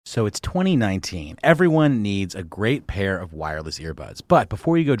So it's 2019. Everyone needs a great pair of wireless earbuds. But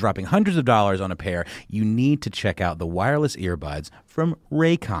before you go dropping hundreds of dollars on a pair, you need to check out the wireless earbuds from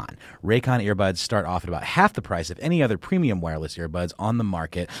Raycon. Raycon earbuds start off at about half the price of any other premium wireless earbuds on the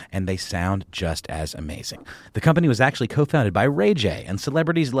market, and they sound just as amazing. The company was actually co-founded by Ray J, and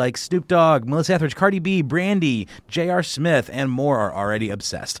celebrities like Snoop Dogg, Melissa Etheridge, Cardi B, Brandy, J.R. Smith, and more are already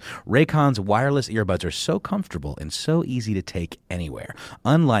obsessed. Raycon's wireless earbuds are so comfortable and so easy to take anywhere.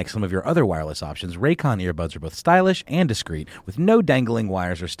 Unlike some of your other wireless options, Raycon earbuds are both stylish and discreet, with no dangling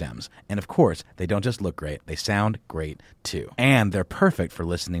wires or stems. And of course, they don't just look great, they sound great too. And they're perfect for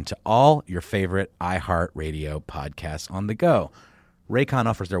listening to all your favorite iHeartRadio podcasts on the go. Raycon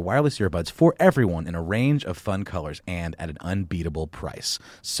offers their wireless earbuds for everyone in a range of fun colors and at an unbeatable price.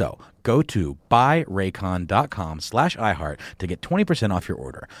 So go to buyraycon.com/iHeart to get 20% off your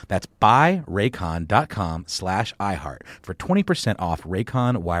order. That's buyraycon.com/iHeart for 20% off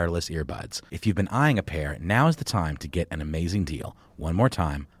Raycon wireless earbuds. If you've been eyeing a pair, now is the time to get an amazing deal. One more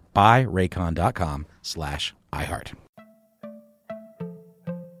time, buyraycon.com/iHeart.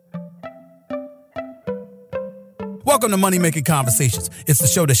 Welcome to Money Making Conversations. It's the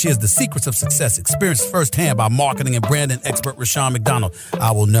show that shares the secrets of success, experienced firsthand by marketing and branding expert Rochelle McDonald. I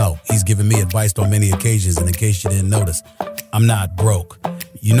will know. He's given me advice on many occasions, and in case you didn't notice, I'm not broke.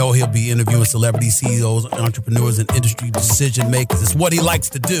 You know he'll be interviewing celebrity CEOs, entrepreneurs, and industry decision makers. It's what he likes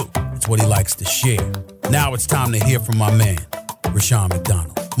to do. It's what he likes to share. Now it's time to hear from my man, Rochelle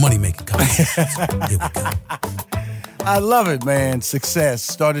McDonald. Money Making Conversations. Here we go. I love it, man. Success.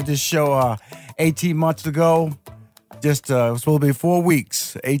 Started this show 18 months ago. It was supposed to be 4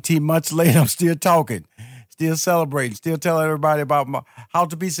 weeks. 18 months later, I'm still talking, still celebrating, still telling everybody about how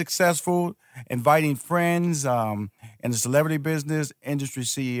to be successful, inviting friends in the celebrity business, industry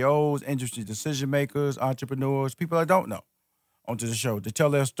CEOs, industry decision makers, entrepreneurs, people I don't know, onto the show to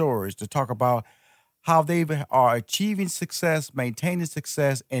tell their stories, to talk about how they are achieving success, maintaining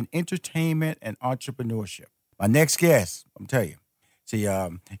success in entertainment and entrepreneurship. My next guest, I'm telling you, see,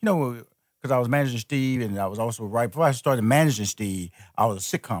 because I was managing Steve, and I was also before I started managing Steve, I was a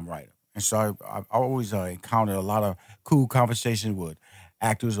sitcom writer. And so I always encountered a lot of cool conversations with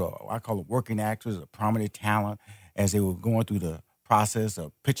actors, or I call them working actors, or prominent talent, as they were going through the process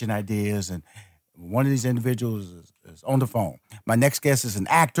of pitching ideas. And one of these individuals is on the phone. My next guest is an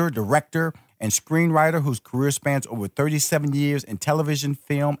actor, director, and screenwriter whose career spans over 37 years in television,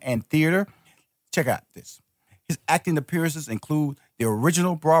 film, and theater. Check out this. His acting appearances include the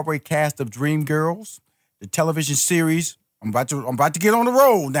original Broadway cast of Dreamgirls, the television series, I'm about to get on the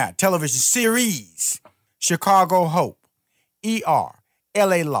road now, television series, Chicago Hope, ER,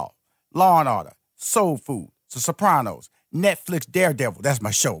 LA Law, Law and Order, Soul Food, The Sopranos, Netflix Daredevil, that's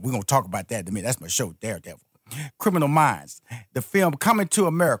my show. We're going to talk about that in a minute. That's my show, Daredevil. Criminal Minds, the film Coming to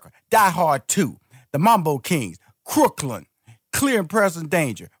America, Die Hard 2, The Mambo Kings, Crooklyn, Clear and Present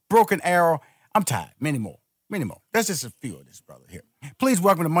Danger, Broken Arrow. I'm tired. Many more. That's just a few of this brother here. Please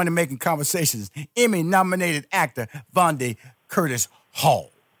welcome to Money Making Conversations, Emmy-nominated actor Vondie Curtis Hall.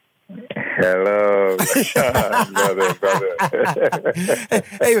 Hello, brother.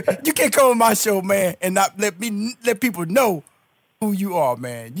 Hey, you can't come on my show, man, and not let people know who you are,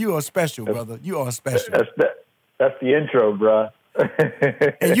 man. You are special, brother. You are special. That's the intro, bro.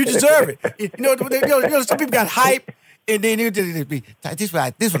 And you deserve it. You know, some people got hype, and then this is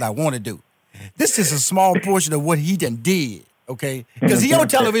what I want to do. This is a small portion of what he done did, okay? Because he on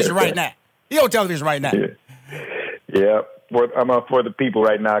television right now. Yeah. I'm on For the People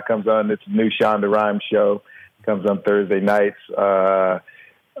right now. It comes on. It's a new Shonda Rhimes show. It comes on Thursday nights at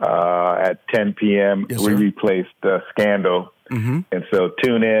 10 p.m. Yes, we replaced Scandal. Mm-hmm. And so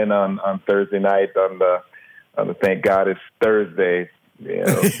tune in on Thursday night on the Thank God It's Thursday.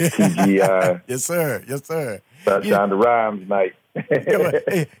 TGI. Yes, sir. Shonda Rhimes night.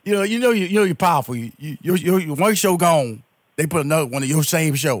 you're powerful. Your one show gone, they put another one of your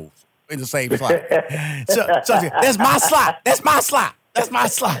same shows in the same slot. so that's my slot.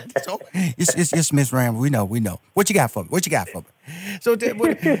 So it's Miss Ram. We know. What you got for me? So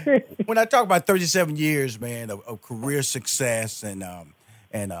when I talk about 37 years, man, of career success and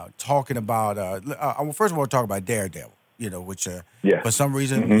talking about, first of all, talk about Daredevil. Which for some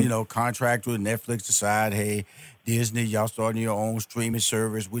reason, contract with Netflix decide, hey, Disney, y'all starting your own streaming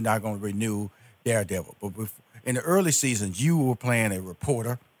service. We're not going to renew Daredevil. But in the early seasons, you were playing a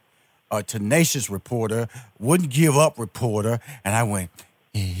reporter, a tenacious reporter, wouldn't give up reporter. And I went,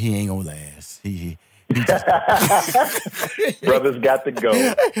 he ain't going to last. He just... Brother's got to go.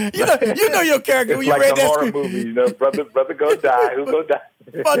 You know your character. It's when you like read a that horror script. movie, brother go die. Who go die?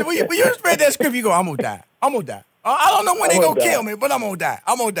 But when you read that script, you go, I'm going to die. I don't know when I'm they gonna gonna kill die. me, but I'm gonna die.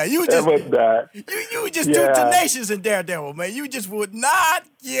 I'm gonna die. You I'm just gonna die. you just too Yeah. tenacious and daredevil, man. You just would not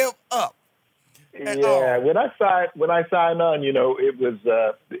give up at Yeah, all. when I signed on, it was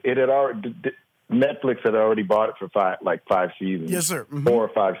it had already Netflix had already bought it for five seasons. Yes, sir. Mm-hmm. 4 or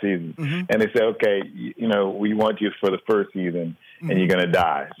 5 seasons, and they said, okay, we want you for the first season, and you're gonna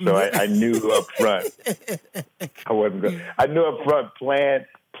die. So I knew up front I wasn't going. I knew up front plan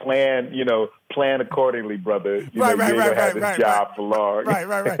accordingly, brother. You ain't gonna have this job for long. Right.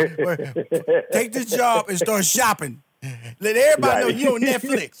 Well, take this job and start shopping. Let everybody know you on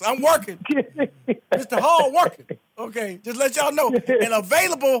Netflix. I'm working. Mr. Hall working. Okay, just let y'all know. And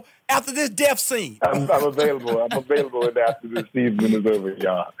available after this death scene. I'm available. I'm available after this season is over,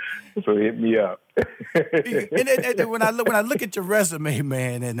 y'all. So hit me up. and when I look at your resume,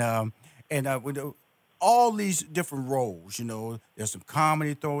 man, and with all these different roles, there's some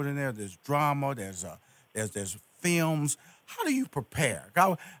comedy thrown in there. There's drama. There's films. How do you prepare?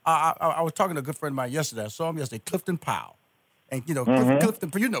 I was talking to a good friend of mine yesterday. I saw him yesterday, Clifton Powell. And, Clifton, Clifton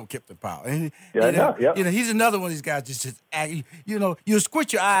Powell. And, I know. Yep. He's another one of these guys just act, you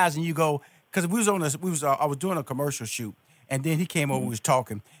squint your eyes and you go, because I was doing a commercial shoot, and then he came over, we was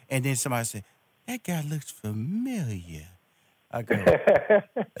talking, and then somebody said, that guy looks familiar. I go, I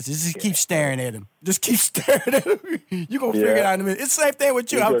said, just keep staring at him. Just keep staring at him. You're going to figure it out in a minute. It's the same thing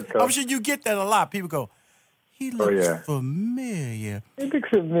with you. I'm sure you get that a lot. People go, he looks familiar. He looks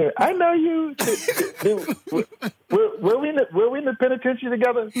familiar. I know you. Were we in the penitentiary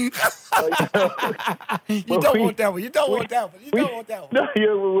together? You don't want that one. No,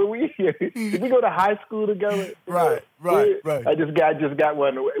 did we go to high school together? Right. I just got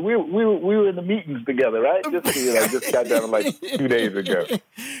one. We were in the meetings together, right? Just got done like 2 days ago.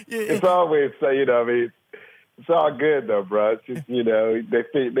 It's always it's all good though, bro. It's just,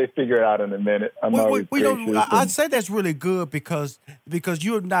 they figure it out in a minute. I'm always gracious. I'd say that's really good because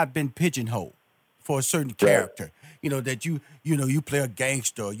you have not been pigeonholed for a certain character. Right. That you play a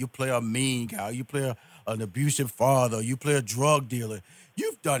gangster, you play a mean guy, you play an abusive father, you play a drug dealer.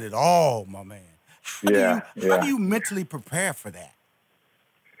 You've done it all, my man. How do you mentally prepare for that?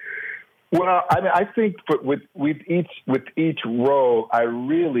 Well, I think with each role, I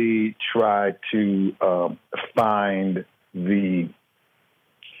really try to find the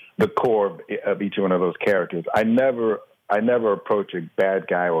core of each one of those characters. I never approach a bad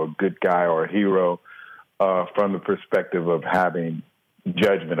guy or a good guy or a hero from the perspective of having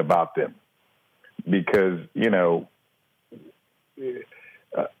judgment about them, because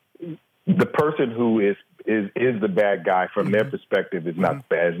the person who is the bad guy from their perspective is not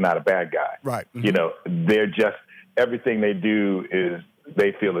a bad guy. Right. Mm-hmm. They're just, everything they do is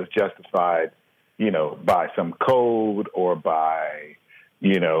they feel is justified, by some code or by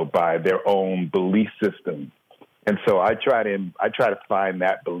their own belief system. And so I try to find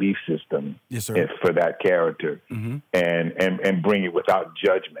that belief system for that character, and bring it without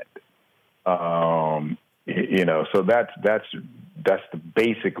judgment. So that's the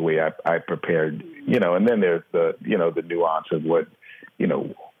basic way I prepared, and then there's the nuance of what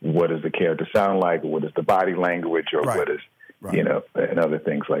does the character sound like, or what is the body language, or what is, and other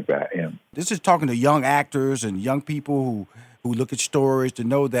things like that. Yeah. This is talking to young actors and young people who look at stories to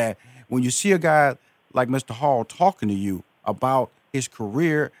know that when you see a guy like Mr. Hall talking to you about his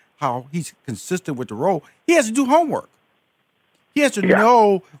career, how he's consistent with the role, he has to do homework. He has to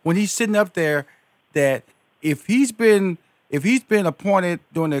know when he's sitting up there that if he's been appointed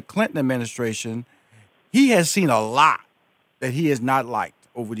during the Clinton administration, he has seen a lot that he has not liked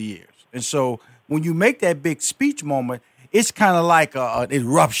over the years. And so when you make that big speech moment, it's kind of like an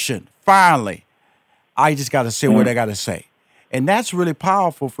eruption. Finally, I just got to say what I got to say. And that's really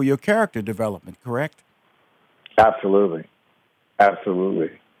powerful for your character development, correct? Absolutely.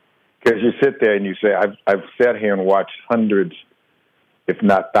 Because you sit there and you say, I've sat here and watched hundreds, if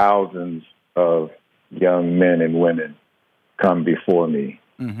not thousands, of young men and women come before me,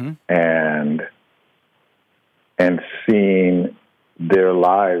 and seeing their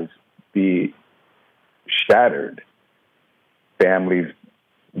lives be shattered, families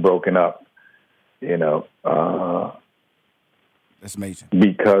broken up, that's amazing,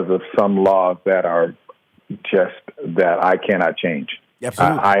 because of some laws that are just that I cannot change.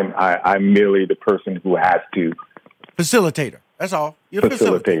 Absolutely. I'm merely the person who has to facilitator. That's all. You're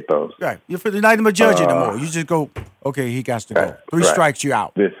facilitate those. Right. You're not even a judge anymore. You just go, okay, he got to go. Three strikes, you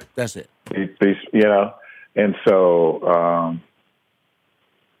out. That's it. And so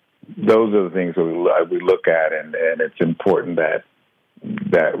those are the things that we look at, and it's important that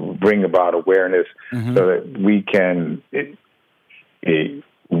bring about awareness so that we can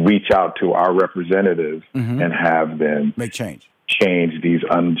reach out to our representatives and have them make change these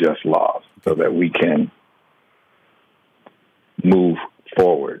unjust laws so that we can move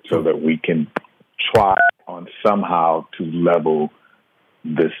forward, so that we can try on somehow to level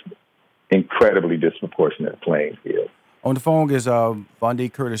this incredibly disproportionate playing field. On the phone is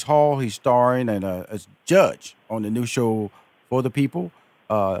Vondie Curtis Hall. He's starring and as judge on the new show For the People,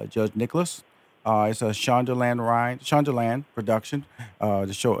 Judge Nicholas. It's a Shondaland production.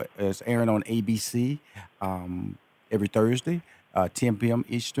 The show is airing on ABC every Thursday, 10 p.m.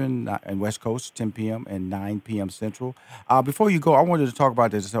 Eastern and West Coast, 10 p.m. and 9 p.m. Central. Before you go, I wanted to talk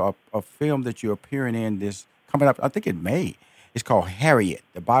about this, a film that you're appearing in this coming up, I think in May. It's called Harriet,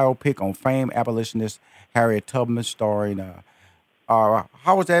 the biopic on famed abolitionist Harriet Tubman, starring. How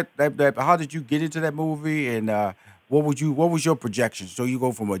was that? How did you get into that movie? And what was your projection? So you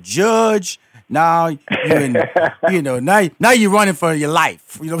go from a judge, now you're in, now you're running for your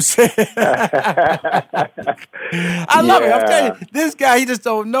life. You know what I'm saying? I love it. I'm telling you, this guy, he just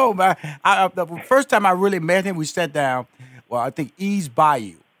don't know, man. The first time I really met him, we sat down. Well, I think Ease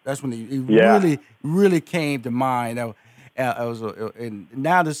Bayou. That's when he really, really came to mind. And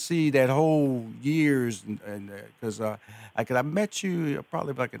now to see that whole years, and because I met you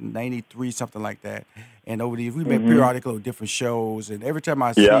probably like in '93, something like that, and over the years we met periodically on different shows, and every time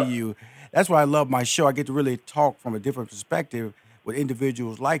I see you, that's why I love my show. I get to really talk from a different perspective with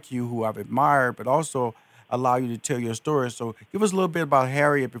individuals like you who I've admired, but also allow you to tell your story. So give us a little bit about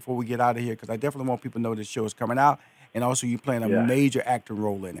Harriet before we get out of here, because I definitely want people to know this show is coming out, and also you playing a major acting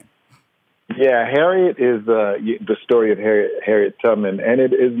role in it. Yeah, Harriet is the story of Harriet Tubman, and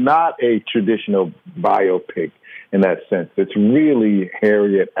it is not a traditional biopic in that sense. It's really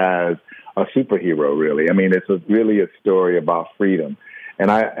Harriet as a superhero, really. I mean, it's really a story about freedom. And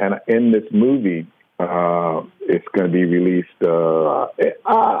in this movie, it's going to be released.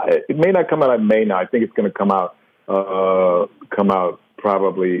 It may not come out in May now. I think it's going to come out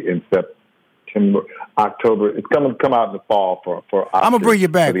probably in October. It's going to come out in the fall for Oscars. I'm gonna bring you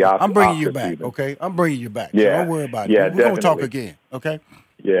back. I'm bringing you Oscar back. season. Okay, I'm bringing you back. Yeah, so don't worry about it. Yeah, we're gonna talk again. Okay.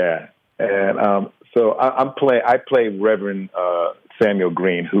 Yeah, and so I play Reverend Samuel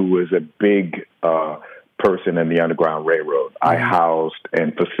Green, who was a big person in the Underground Railroad. I housed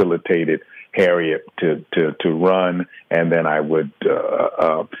and facilitated Harriet to run, and then I would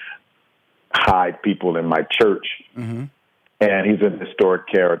hide people in my church. Mm-hmm. And he's an historic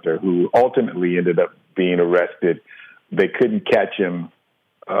character who ultimately ended up being arrested. They couldn't catch him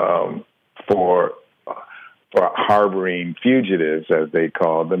for harboring fugitives, as they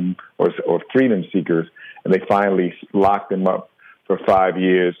called them, or freedom seekers, and they finally locked him up for 5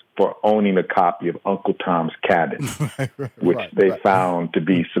 years for owning a copy of Uncle Tom's Cabin, which they found to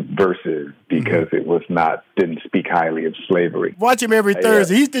be subversive because it didn't speak highly of slavery. Watch him every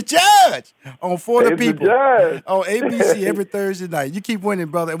Thursday. He's the judge on For the People on ABC every Thursday night. You keep winning,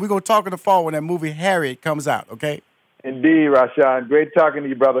 brother. And we're going to talk in the fall when that movie Harriet comes out, okay? Indeed, Rashawn. Great talking to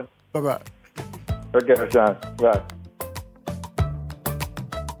you, brother. Bye-bye. Okay, Rashawn. Bye.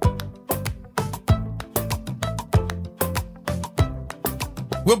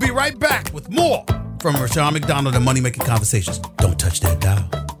 We'll be right back with more from Rashawn McDonald and Money Making Conversations. Don't touch that dial.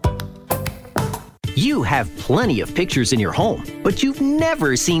 You have plenty of pictures in your home, but you've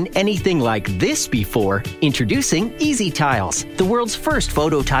never seen anything like this before. Introducing Easy Tiles, the world's first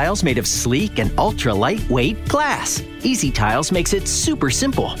photo tiles made of sleek and ultra lightweight glass. Easy Tiles makes it super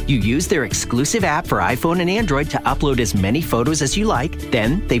simple. You use their exclusive app for iPhone and Android to upload as many photos as you like.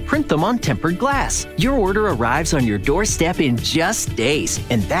 Then they print them on tempered glass. Your order arrives on your doorstep in just days.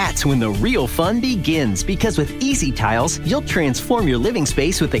 And that's when the real fun begins, because with Easy Tiles, you'll transform your living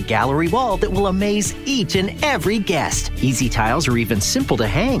space with a gallery wall that will amaze each and every guest. Easy Tiles are even simple to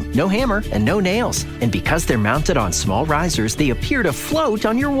hang, no hammer and no nails. And because they're mounted on small risers, they appear to float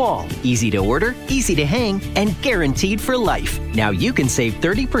on your wall. Easy to order, easy to hang, and guaranteed for life. Now you can save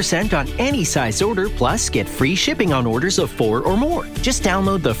 30% on any size order, plus get free shipping on orders of 4 or more. Just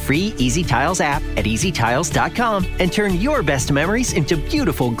download the free Easy Tiles app at easytiles.com and turn your best memories into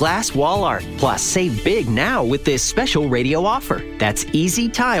beautiful glass wall art. Plus, save big now with this special radio offer. That's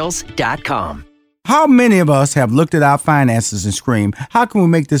easytiles.com. How many of us have looked at our finances and screamed, how can we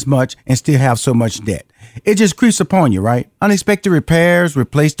make this much and still have so much debt? It just creeps upon you, right? Unexpected repairs,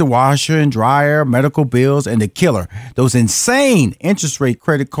 replace the washer and dryer, medical bills, and the killer, those insane interest rate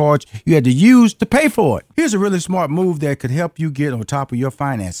credit cards you had to use to pay for it. Here's a really smart move that could help you get on top of your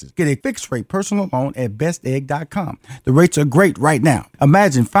finances. Get a fixed rate personal loan at bestegg.com. The rates are great right now.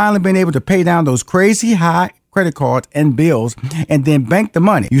 Imagine finally being able to pay down those crazy high credit cards and bills and then bank the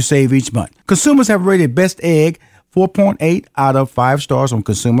money you save each month. Consumers have rated Best Egg 4.8 out of 5 stars on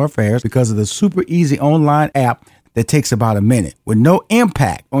Consumer Affairs because of the super easy online app that takes about a minute with no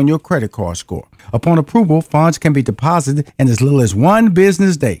impact on your credit card score. Upon approval, funds can be deposited in as little as 1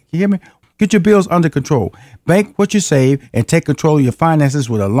 business day. You hear me? Get your bills under control. Bank what you save and take control of your finances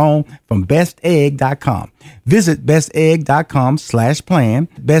with a loan from bestegg.com. Visit bestegg.com/plan.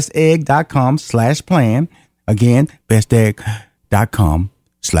 bestegg.com/plan. Again,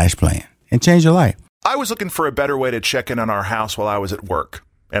 bestegg.com/plan. And change your life. I was looking for a better way to check in on our house while I was at work,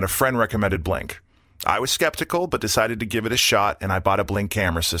 and a friend recommended Blink. I was skeptical, but decided to give it a shot, and I bought a Blink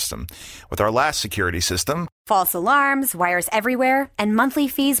camera system. With our last security system, false alarms, wires everywhere, and monthly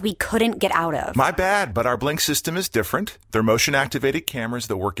fees we couldn't get out of. My bad, but our Blink system is different. They're motion-activated cameras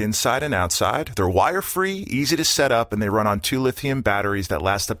that work inside and outside. They're wire-free, easy to set up, and they run on 2 lithium batteries that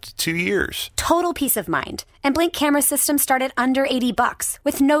last up to 2 years. Total peace of mind. And Blink camera systems start at under $80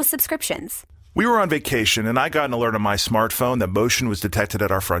 with no subscriptions. We were on vacation, and I got an alert on my smartphone that motion was detected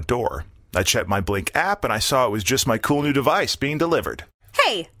at our front door. I checked my Blink app, and I saw it was just my cool new device being delivered.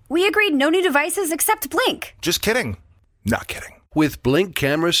 Hey, we agreed no new devices except Blink. Just kidding. Not kidding. With Blink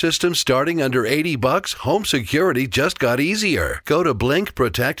camera systems starting under $80, home security just got easier. Go to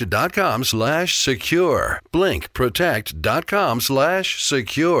blinkprotect.com/secure.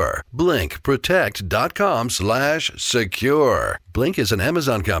 blinkprotect.com/secure. blinkprotect.com/secure. Blink is an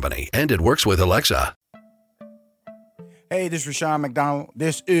Amazon company, and it works with Alexa. Hey, this is Rushion McDonald.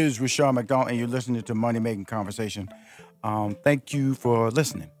 This is Rushion McDonald, and you're listening to Money Making Conversation. Thank you for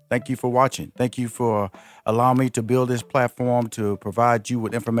listening. Thank you for watching. Thank you for allowing me to build this platform to provide you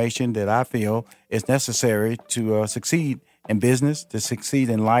with information that I feel is necessary to succeed in business, to succeed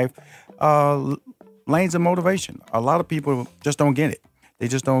in life. Lanes of motivation. A lot of people just don't get it. They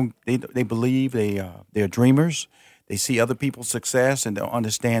just don't. They believe they're dreamers. They see other people's success and don't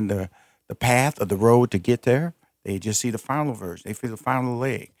understand the path or the road to get there. They just see the final version. They feel the final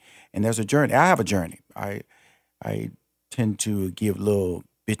leg. And there's a journey. I have a journey. I tend to give little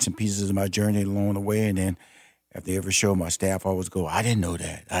bits and pieces of my journey along the way. And then if they ever show my staff, I always go, I didn't know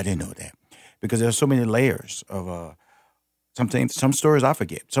that. I didn't know that. Because there's so many layers of some stories I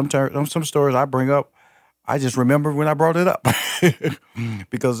forget. Some stories I bring up, I just remember when I brought it up.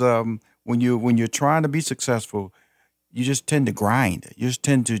 Because when you're trying to be successful, you just tend to grind. You just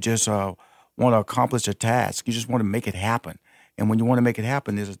tend to just want to accomplish a task. You just want to make it happen. And when you want to make it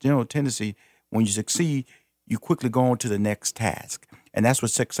happen, there's a general tendency, when you succeed, you quickly go on to the next task. And that's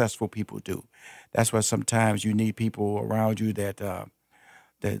what successful people do. That's why sometimes you need people around you that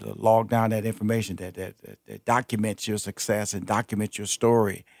log down that information, that documents your success and documents your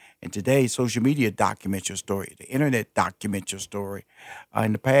story. And today, social media documents your story. The internet documents your story.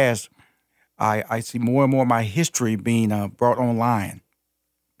 In the past, I see more and more of my history being brought online.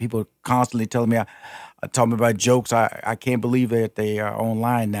 People constantly telling me, talking about jokes. I can't believe that they are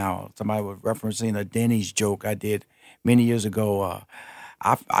online now. Somebody was referencing a Denny's joke I did many years ago.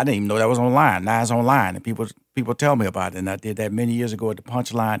 I didn't even know that was online. Now it's online, and people tell me about it. And I did that many years ago at the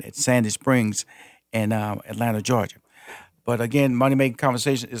Punchline at Sandy Springs in Atlanta, Georgia. But again, Money Making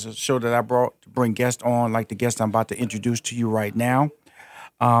Conversation is a show that I brought to bring guests on, like the guest I'm about to introduce to you right now.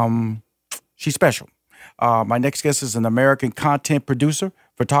 She's special. My next guest is an American content producer,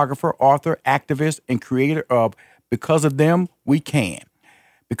 photographer, author, activist, and creator of Because of Them, We Can.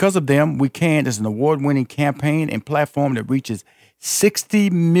 Because of Them, We Can is an award-winning campaign and platform that reaches 60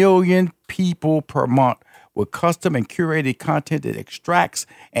 million people per month with custom and curated content that extracts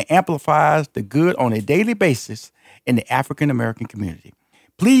and amplifies the good on a daily basis in the African-American community.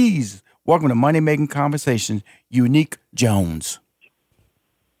 Please welcome to Money Making Conversations, Eunique Jones.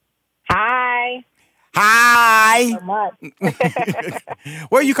 Hi. Hi. So much.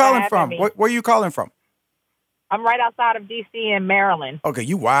 Where are you calling from? Where are you calling from? I'm right outside of D.C. in Maryland. Okay,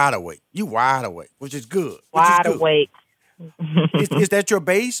 you wide awake. Which is good. Wide awake. Is that your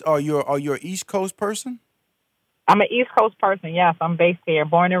base, or you're an East Coast person? I'm an East Coast person, yes. I'm based here,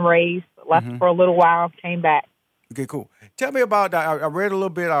 born and raised, left for a little while, came back. Okay, cool. Tell me about that. I read a little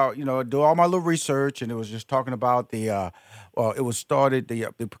bit, do all my little research, and it was just talking about it was started,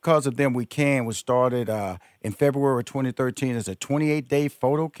 Because of Them We Can was started in February of 2013 as a 28-day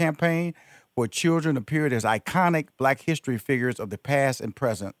photo campaign where children appeared as iconic Black history figures of the past and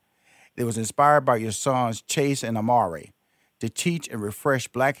present. It was inspired by your sons, Chase and Amari, to teach and refresh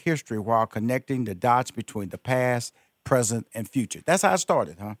Black history while connecting the dots between the past, present, and future. That's how it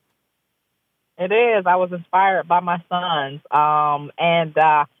started, huh? It is. I was inspired by my sons. And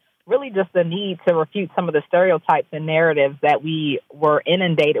really just the need to refute some of the stereotypes and narratives that we were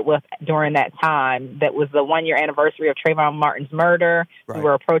inundated with during that time. That was the 1-year anniversary of Trayvon Martin's murder. Right. We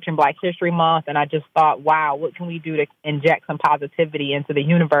were approaching Black History Month, and I just thought, wow, what can we do to inject some positivity into the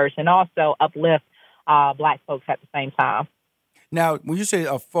universe and also uplift Black folks at the same time? Now, when you say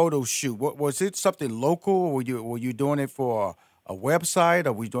a photo shoot, what was it? Something local? Or were you doing it for a website,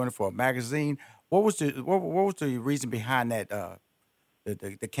 or were you doing it for a magazine? What was the reason behind that?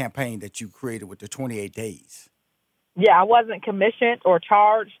 The campaign that you created with the 28 days. Yeah, I wasn't commissioned or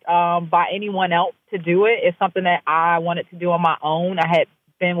charged by anyone else to do it. It's something that I wanted to do on my own. I had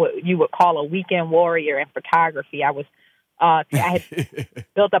been what you would call a weekend warrior in photography. I had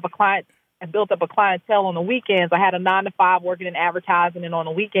built up a clientele on the weekends. I had a 9-to-5 working in advertising, and on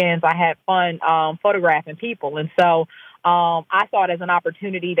the weekends I had fun photographing people. And so I saw it as an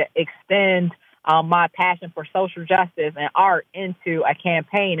opportunity to extend my passion for social justice and art into a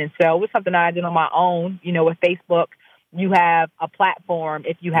campaign. And so it was something I did on my own. You know, with Facebook, you have a platform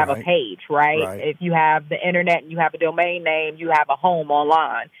if you have a page, right? If you have the internet and you have a domain name, you have a home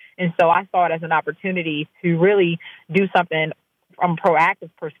online. And so I saw it as an opportunity to really do something from a proactive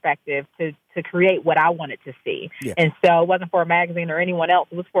perspective to create what I wanted to see. Yeah. And so it wasn't for a magazine or anyone else.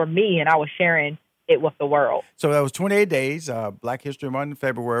 It was for me, and I was sharing it with the world. So that was 28 days, Black History Month in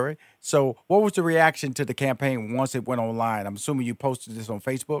February. So what was the reaction to the campaign once it went online? I'm assuming you posted this on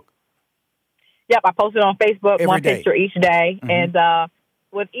Facebook? Yep, I posted on Facebook Every day. Picture each day. Mm-hmm. And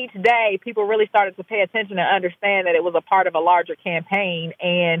with each day, people really started to pay attention and understand that it was a part of a larger campaign,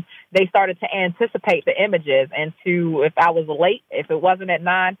 and they started to anticipate the images. And if I was late, if it wasn't at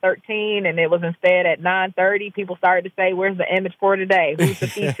 9:13 and it was instead at 9:30, people started to say, "Where's the image for today? Who's the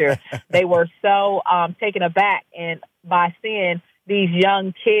feature?" They were so taken aback and by seeing these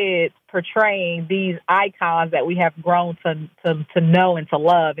young kids portraying these icons that we have grown to know and to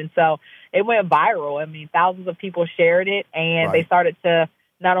love. And so it went viral. I mean, thousands of people shared it, and they started to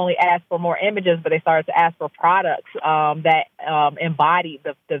not only ask for more images, but they started to ask for products that embodied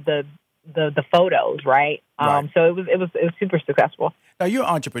the photos, right? So it was super successful. Now, you're an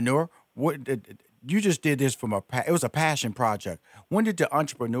entrepreneur. You just did this it was a passion project. When did the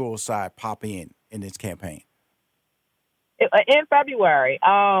entrepreneurial side pop in this campaign? In February.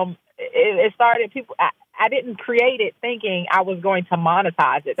 It started. I didn't create it thinking I was going to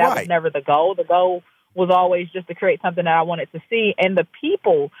monetize it. That was never the goal. The goal was always just to create something that I wanted to see, and the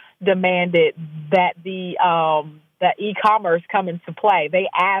people demanded that that e-commerce come into play. They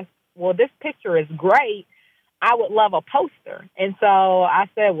asked, "Well, this picture is great. I would love a poster." And so I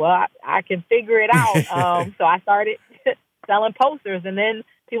said, "Well, I can figure it out." So I started selling posters, and then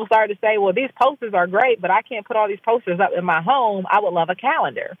people started to say, "Well, these posters are great, but I can't put all these posters up in my home. I would love a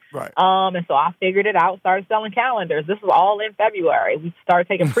calendar." Right. And so I figured it out, started selling calendars. This was all in February. We started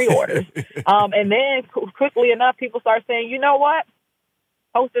taking pre-orders. And then quickly enough, people started saying, "You know what?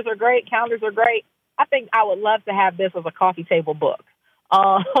 Posters are great. Calendars are great. I think I would love to have this as a coffee table book."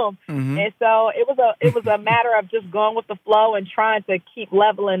 And so it was a matter of just going with the flow and trying to keep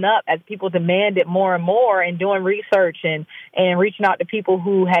leveling up as people demanded more and more, and doing research and reaching out to people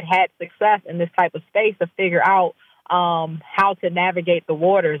who had success in this type of space to figure out how to navigate the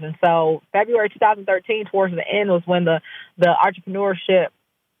waters. And so February 2013, towards the end, was when the entrepreneurship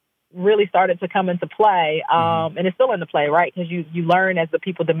really started to come into play. And it's still into play, right? Because you learn as the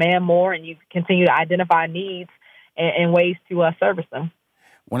people demand more, and you continue to identify needs and ways to service them.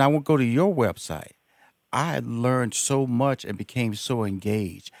 When I would go to your website, I learned so much and became so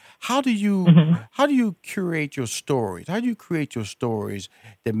engaged. How do you curate your stories? How do you create your stories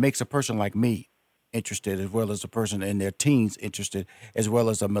that makes a person like me interested, as well as a person in their teens interested, as well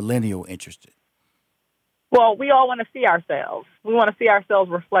as a millennial interested? Well, we all want to see ourselves. We want to see ourselves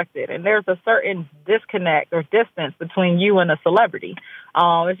reflected, and there's a certain disconnect or distance between you and a celebrity.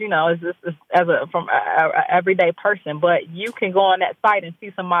 As you know, from an everyday person, but you can go on that site and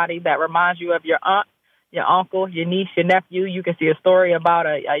see somebody that reminds you of your aunt, your uncle, your niece, your nephew. You can see a story about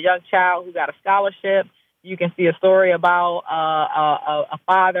a young child who got a scholarship. You can see a story about a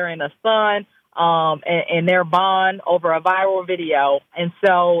father and a son. And their bond over a viral video. And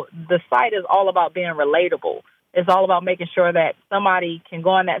so the site is all about being relatable. It's all about making sure that somebody can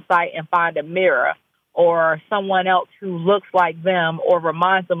go on that site and find a mirror or someone else who looks like them or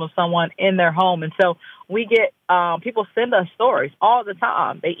reminds them of someone in their home. And so we get people send us stories all the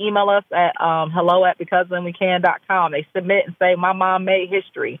time. They email us at hello@becausethenwecan.com. They submit and say, "My mom made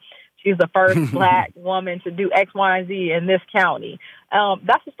history. She's the first Black woman to do X, Y, and Z in this county."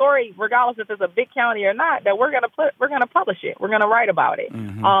 That's a story, regardless if it's a big county or not, that we're gonna publish it. We're gonna write about it.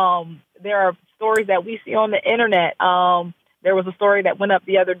 There are stories that we see on the internet there was a story that went up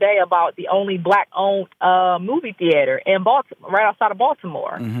the other day about the only Black-owned movie theater in Baltimore, right outside of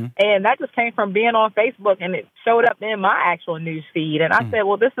Baltimore. Mm-hmm. And that just came from being on Facebook, and it showed up in my actual news feed. And I said,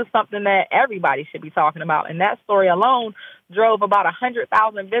 well, this is something that everybody should be talking about. And that story alone drove about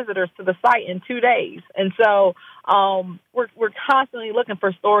 100,000 visitors to the site in 2 days. And so we're constantly looking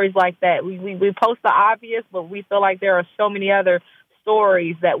for stories like that. We post the obvious, but we feel like there are so many other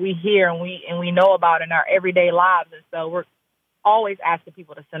stories that we hear and we know about in our everyday lives. And so we're always asking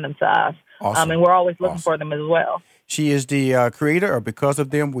people to send them to us. Awesome. And we're always looking for them as well. She is the creator of Because of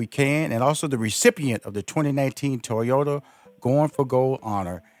Them We Can, and also the recipient of the 2019 Toyota Going for Gold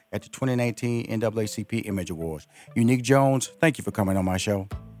honor at the 2019 NAACP Image Awards. Eunique Jones, thank you for coming on my show.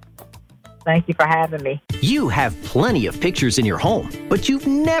 Thank you for having me. You have plenty of pictures in your home, but you've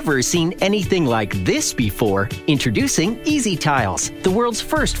never seen anything like this before. Introducing Easy Tiles, the world's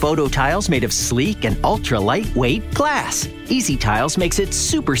first photo tiles made of sleek and ultra lightweight glass. Easy Tiles makes it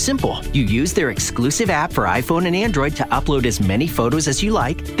super simple. You use their exclusive app for iPhone and Android to upload as many photos as you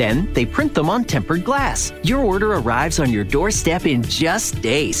like. Then they print them on tempered glass. Your order arrives on your doorstep in just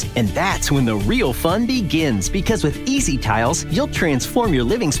days. And that's when the real fun begins, because with Easy Tiles, you'll transform your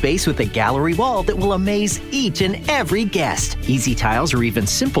living space with a gallery wall that will amaze each and every guest. Easy Tiles are even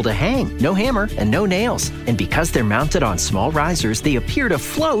simple to hang, no hammer and no nails. And because they're mounted on small risers, they appear to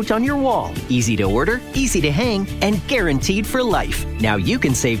float on your wall. Easy to order, easy to hang, and guaranteed for life. Now you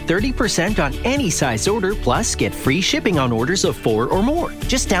can save 30% on any size order, plus get free shipping on orders of 4 or more.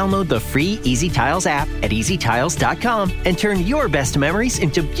 Just download the free Easy Tiles app at easytiles.com and turn your best memories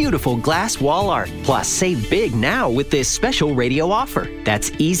into beautiful glass wall art. Plus, save big now with this special radio offer.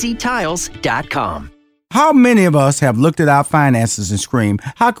 That's easytiles.com. How many of us have looked at our finances and screamed,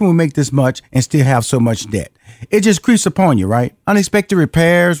 how can we make this much and still have so much debt? It just creeps upon you, right? Unexpected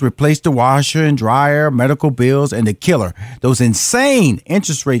repairs, replace the washer and dryer, medical bills, and the killer, those insane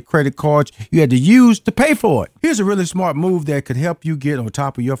interest rate credit cards you had to use to pay for it. Here's a really smart move that could help you get on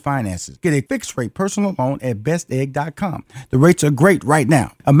top of your finances. Get a fixed rate personal loan at bestegg.com. The rates are great right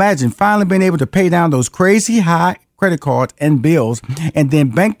now. Imagine finally being able to pay down those crazy high credit cards and bills, and then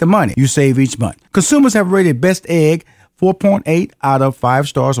bank the money you save each month. Consumers have rated Best Egg 4.8 out of 5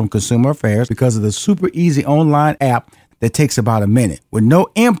 stars on Consumer Affairs because of the super easy online app that takes about a minute with no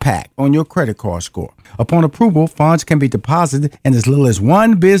impact on your credit card score. Upon approval, funds can be deposited in as little as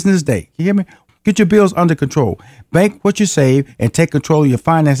 1 business day. You hear me? Get your bills under control. Bank what you save and take control of your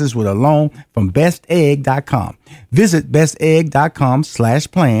finances with a loan from bestegg.com. Visit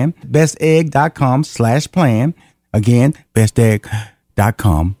bestegg.com/plan, bestegg.com/plan. Again,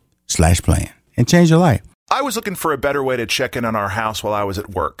 bestegg.com/plan, and change your life. I was looking for a better way to check in on our house while I was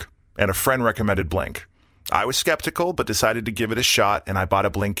at work, and a friend recommended Blink. I was skeptical, but decided to give it a shot, and I bought a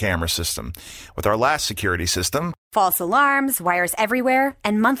Blink camera system. With our last security system, False alarms, wires everywhere,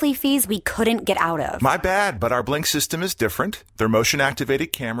 and monthly fees we couldn't get out of. my bad, but our Blink system is different. They're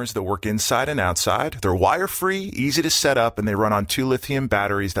motion-activated cameras that work inside and outside. They're wire-free, easy to set up, and they run on 2 lithium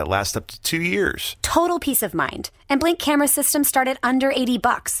batteries that last up to 2 years. Total peace of mind. And Blink camera systems start at under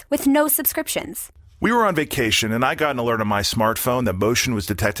 $80 with no subscriptions. We were on vacation, and I got an alert on my smartphone that motion was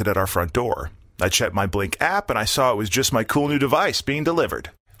detected at our front door. I checked my Blink app, and I saw it was just my cool new device being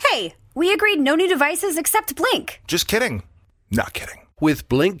delivered. Hey, we agreed no new devices except Blink. Just kidding. Not kidding. With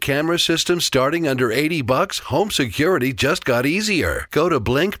Blink camera systems starting under $80, home security just got easier. Go to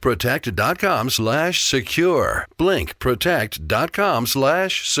blinkprotect.com/secure.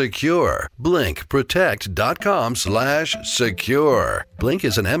 blinkprotect.com/secure. blinkprotect.com/secure. Blink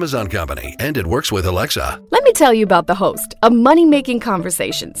is an Amazon company, and it works with Alexa. Let me tell you about the host of Money Making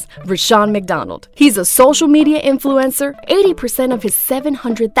Conversations, Rashawn McDonald. He's a social media influencer. 80% of his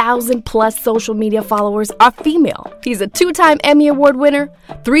 700,000 plus social media followers are female. He's a 2-time Emmy Award winner,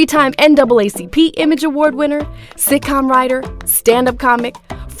 3-time NAACP Image Award winner, sitcom writer, stand-up comic,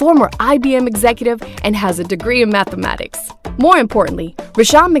 former IBM executive, and has a degree in mathematics. More importantly,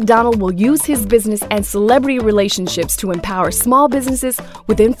 Rashawn McDonald will use his business and celebrity relationships to empower small businesses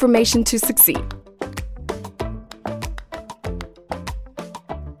with information to succeed.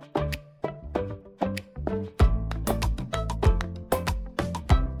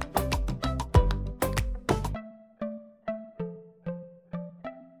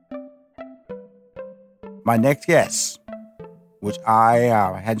 My next guest, which I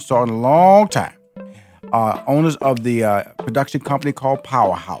hadn't started in a long time, owners of the production company called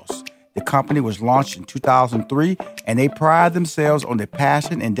Powerhouse. The company was launched in 2003, and they pride themselves on the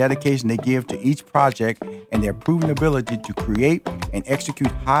passion and dedication they give to each project and their proven ability to create and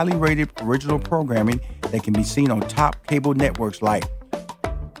execute highly rated original programming that can be seen on top cable networks like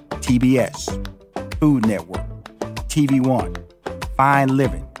TBS, Food Network, TV One, Fine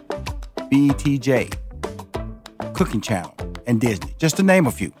Living, BTJ, Cooking Channel, and Disney, just to name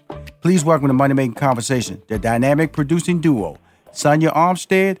a few. Please welcome to Money Making Conversation, the dynamic producing duo, Sonia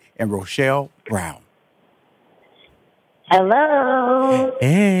Armstead and Rochelle Brown. Hello.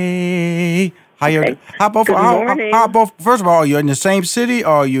 Hey. How both? First of all, you're in the same city,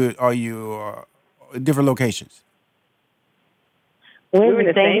 or are you different locations? We're in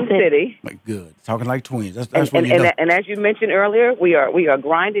the same city. Good. Talking like twins. That's and, what you know. And as you mentioned earlier, we are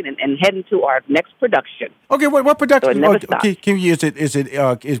grinding and heading to our next production. Okay, what production? So it never stops.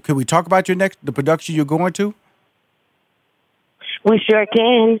 Can we talk about the production you're going to? We sure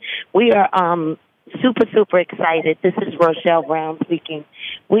can. We are super excited. This is Rochelle Brown speaking.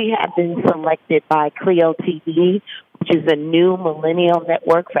 We have been selected by Clio TV, which is a new millennial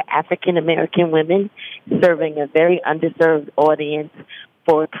network for African American women, serving a very underserved audience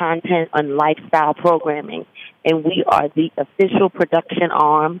for content on lifestyle programming. And we are the official production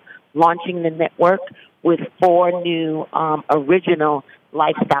arm launching the network with 4 new original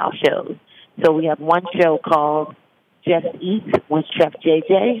lifestyle shows. So we have one show called Just Eat with Chef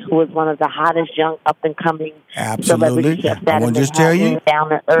JJ, who is one of the hottest young up-and-coming celebrity chefs. I want to just tell you, down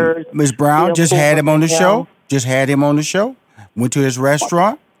to earth. Ms. Brown just had him on the show. Just had him on the show. Went to his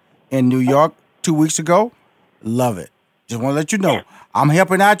restaurant in New York 2 weeks ago. Love it. Just want to let you know, I'm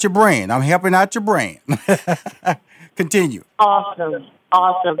helping out your brand. Continue. Awesome.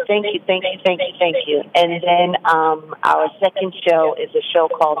 Thank you. And then our second show is a show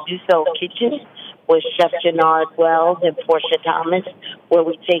called New Soul Kitchen with Chef Jannard Wells and Portia Thomas, where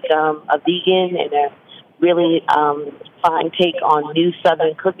we take a vegan and a really fine take on new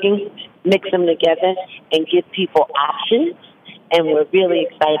Southern cooking, mix them together, and give people options. And we're really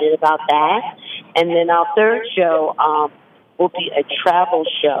excited about that. And then our third show will be a travel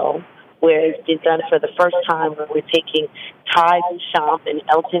show where it's been done for the first time, where we're taking Ty Bouchamp and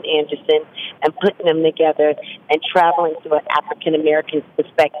Elton Anderson and putting them together and traveling through an African-American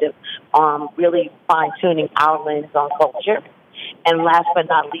perspective, really fine-tuning our lens on culture. And last but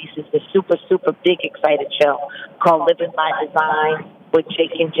not least is the super big excited show called Living by Design with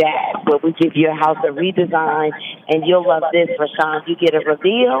Jake and Jazz, where we give your house a redesign, and you'll love this, Rashawn. You get a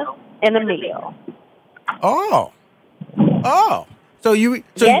reveal and a meal. Oh. So you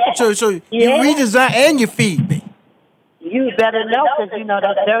redesign and you feed me. You better know, because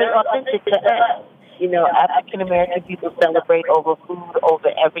that's very authentic to us. African American people celebrate over food, over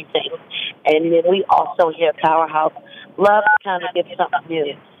everything. And then we also here at Powerhouse love to kind of give something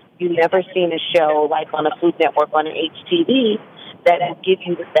new. You've never seen a show like on a Food Network on an HTV that will give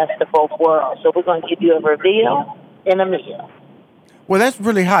you the best of both worlds. So we're going to give you a reveal and a meal. Well, that's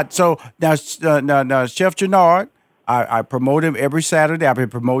really hot. So now Chef Jannard, I promote him every Saturday. I've been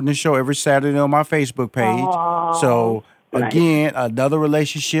promoting the show every Saturday on my Facebook page. Aww, so again, another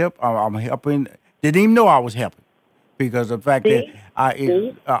relationship. I'm helping. Didn't even know I was helping because of the fact that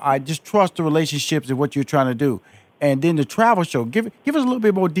I just trust the relationships and what you're trying to do. And then the travel show. Give us a little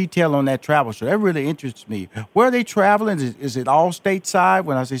bit more detail on that travel show. That really interests me. Where are they traveling? Is it all stateside?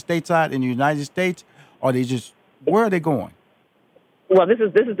 When I say stateside, in the United States, or where are they going? Well, this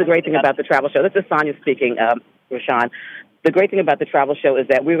is the great thing about the travel show. This is Sonia speaking, Rashawn. The great thing about the travel show is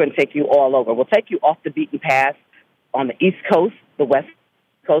that we're going to take you all over. We'll take you off the beaten path on the East Coast, the West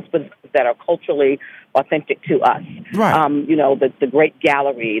Coast, but that are culturally authentic to us. Right. The great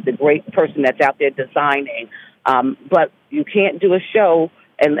gallery, the great person that's out there designing. But you can't do a show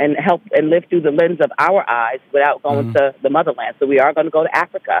and help and live through the lens of our eyes without going to the motherland. So we are going to go to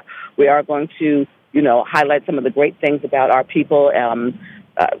Africa. We are going to, highlight some of the great things about our people,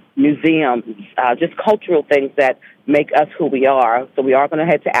 museums, just cultural things that make us who we are. So we are going to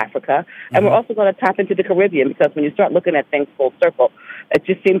head to Africa. And we're also going to tap into the Caribbean, because when you start looking at things full circle, it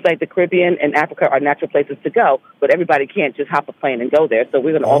just seems like the Caribbean and Africa are natural places to go, but everybody can't just hop a plane and go there. So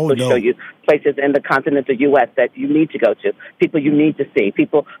we're going to also show you places in the continental U.S. that you need to go to, people you need to see,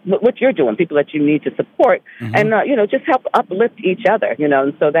 people, what you're doing, people that you need to support, and, just help uplift each other,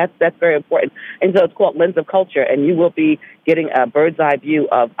 and so that's very important. And so it's called Lens of Culture, and you will be getting a bird's eye view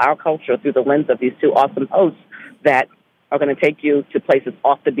of our culture through the lens of these two awesome hosts that are going to take you to places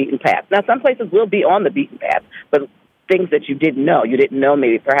off the beaten path. Now, some places will be on the beaten path, but things that you didn't know. You didn't know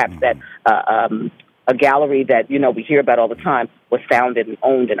maybe perhaps that a gallery that, we hear about all the time was founded and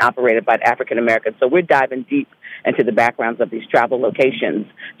owned and operated by African Americans. So we're diving deep into the backgrounds of these travel locations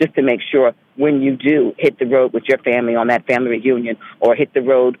just to make sure when you do hit the road with your family on that family reunion or hit the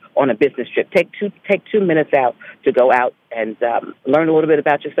road on a business trip, take 2 minutes out to go out and learn a little bit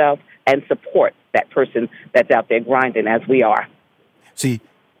about yourself and support that person that's out there grinding as we are. See,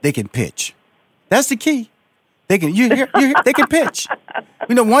 they can pitch. That's the key. They can they can pitch.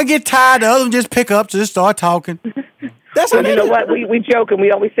 One get tired, the other one just pick up, just start talking. That's you know what? We joke and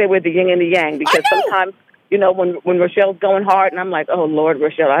we always say we're the yin and the yang because sometimes, when Rochelle's going hard and I'm like, oh Lord,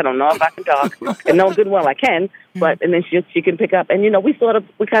 Rochelle, I don't know if I can talk. And no good well I can, and then she can pick up. And we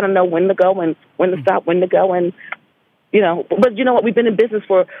kind of know when to go and when to stop, when to go, and but you know what? We've been in business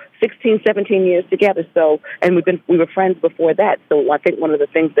for 16, 17 years together. So, and we were friends before that. So I think one of the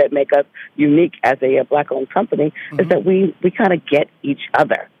things that make us unique as a Black-owned company is that we kind of get each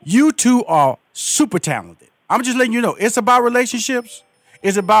other. You two are super talented. I'm just letting you know. It's about relationships.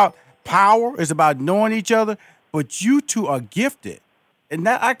 It's about power. It's about knowing each other. But you two are gifted, and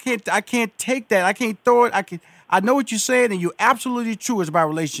that I can't take that. I can't throw it. I know what you're saying, and you're absolutely true. It's about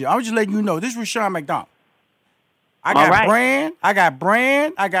relationships. I'm just letting you know. This is Rashawn McDonald. I got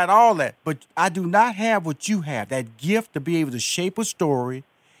brand, I got all that. But I do not have what you have, that gift to be able to shape a story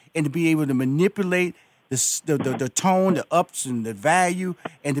and to be able to manipulate the tone, the ups and the value,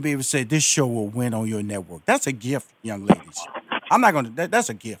 and to be able to say this show will win on your network. That's a gift, young ladies. I'm not going to, that's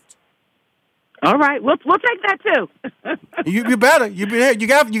a gift. All right, we'll take that too. You better. You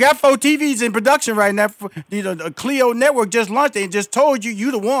got 4 TVs in production right now. The Clio network just launched it and just told you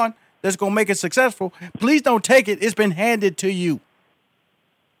the one that's going to make it successful. Please don't take it. It's been handed to you.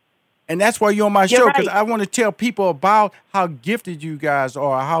 And that's why you're on my show, because I want to tell people about how gifted you guys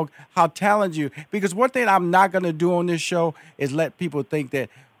are, how talented you. Because one thing I'm not going to do on this show is let people think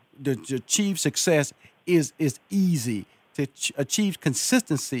that to achieve success is easy. To achieve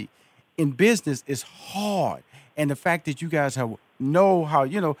consistency in business is hard. And the fact that you guys know how,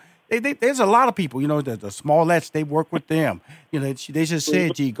 there's a lot of people, the Smalletts, they work with them. They just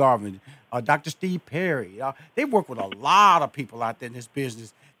said G. Garvin, Dr. Steve Perry. They work with a lot of people out there in this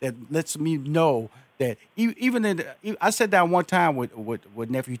business that lets me know that I sat down one time with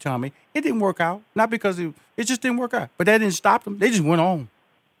nephew Tommy. It didn't work out. Not because it just didn't work out. But that didn't stop them. They just went on.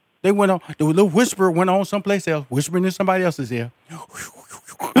 They went on. The little whisperer went on someplace else, whispering in somebody else's ear.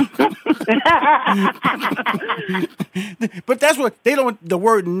 But that's what the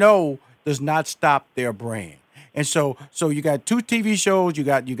word no does not stop their brand. And so you got 2 TV shows. You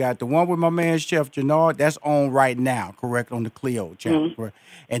got the one with my man Chef Jannard, that's on right now, correct, on the Clio channel, correct?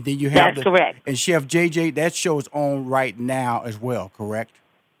 And then you have correct. And Chef JJ, that show is on right now as well, correct?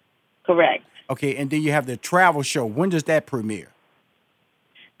 Correct. Okay, and then you have the travel show. When does that premiere?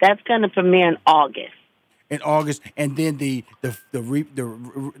 That's going to premiere in August. In August, and then the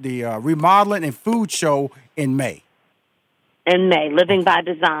remodeling and food show in May. In May, Living by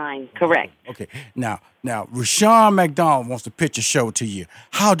Design, correct. Okay. Now, Rashawn McDonald wants to pitch a show to you.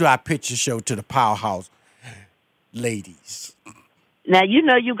 How do I pitch a show to the powerhouse ladies? Now,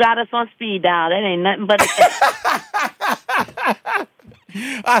 you got us on speed dial. That ain't nothing but a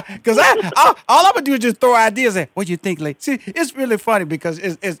because all I'm gonna do is just throw ideas at. What do you think, lady? See, it's really funny because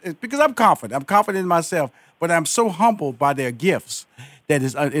it's because I'm confident. I'm confident in myself, but I'm so humbled by their gifts that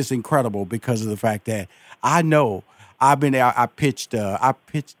it's incredible because of the fact that I know I've been there. I've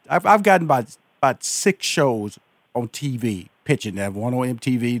gotten about 6 shows on TV pitching. That one on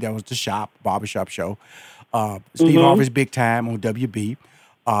MTV, that was the barbershop show. Steve Harvey's Big Time on WB.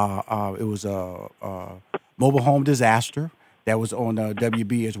 It was Mobile Home Disaster. That was on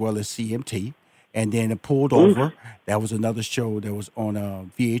WB as well as CMT. And then it pulled over. That was another show that was on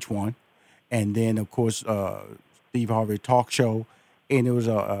VH1. And then, of course, Steve Harvey Talk Show. And it was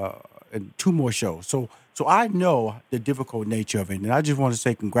 2 more shows. So I know the difficult nature of it. And I just want to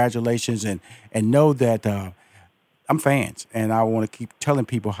say congratulations and know that I'm fans. And I want to keep telling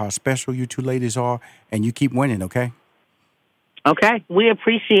people how special you 2 ladies are. And you keep winning, okay? Okay. We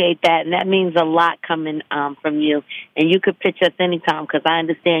appreciate that, and that means a lot coming from you. And you could pitch us anytime because I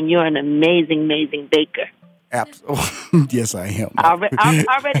understand you're an amazing, amazing baker. Absolutely. Yes, I am. I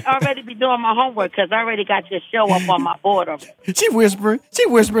already be doing my homework because I already got your show up on my board already. She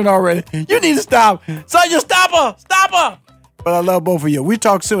whispering already. You need to stop. Sonia, stop her. But I love both of you. We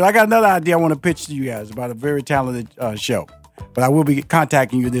talk soon. I got another idea I want to pitch to you guys about a very talented show. But I will be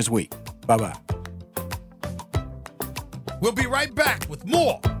contacting you this week. Bye-bye. We'll be right back with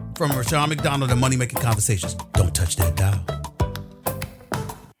more from Rashawn McDonald and Money Making Conversations. Don't touch that dial.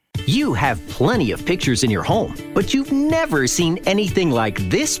 You have plenty of pictures in your home, but you've never seen anything like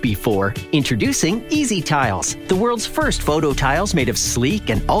this before. Introducing Easy Tiles, the world's first photo tiles made of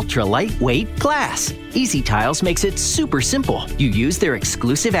sleek and ultra lightweight glass. Easy Tiles makes it super simple. You use their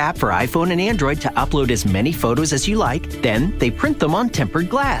exclusive app for iPhone and Android to upload as many photos as you like. Then they print them on tempered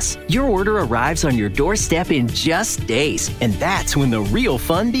glass. Your order arrives on your doorstep in just days. And that's when the real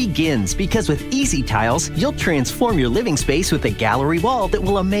fun begins, because with Easy Tiles, you'll transform your living space with a gallery wall that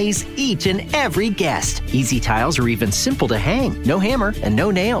will amaze please each and every guest. Easy Tiles are even simple to hang, no hammer and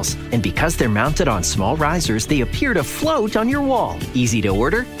no nails. And because they're mounted on small risers, they appear to float on your wall. Easy to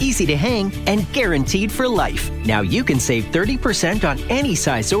order, easy to hang, and guaranteed for life. Now you can save 30% on any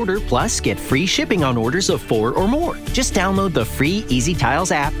size order, plus get free shipping on orders of 4 or more. Just download the free Easy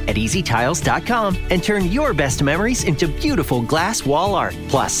Tiles app at easytiles.com and turn your best memories into beautiful glass wall art.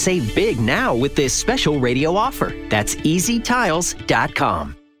 Plus, save big now with this special radio offer. That's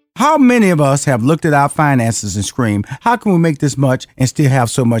easytiles.com. How many of us have looked at our finances and screamed, how can we make this much and still have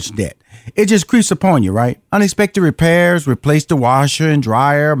so much debt? It just creeps upon you, right? Unexpected repairs, replace the washer and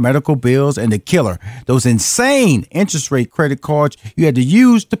dryer, medical bills, and the killer, those insane interest rate credit cards you had to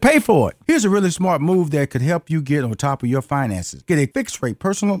use to pay for it. Here's a really smart move that could help you get on top of your finances. Get a fixed rate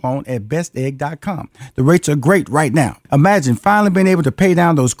personal loan at bestegg.com. The rates are great right now. Imagine finally being able to pay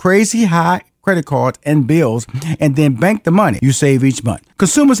down those crazy high credit cards and bills and then bank the money you save each month.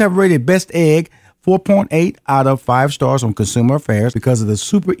 Consumers have rated Best Egg 4.8 out of 5 stars on Consumer Affairs because of the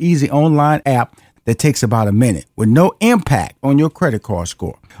super easy online app that takes about a minute with no impact on your credit card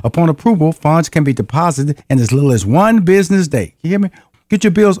score. Upon approval, funds can be deposited in as little as 1 business day. You hear me? Get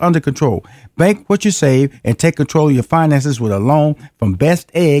your bills under control. Bank what you save and take control of your finances with a loan from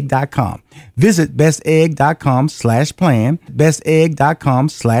bestegg.com. Visit bestegg.com/plan,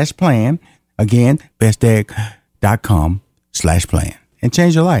 bestegg.com/plan. Again, bestegg.com/plan, and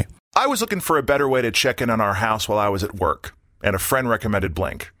change your life. I was looking for a better way to check in on our house while I was at work, and a friend recommended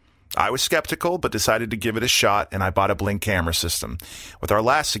Blink. I was skeptical, but decided to give it a shot, and I bought a Blink camera system. With our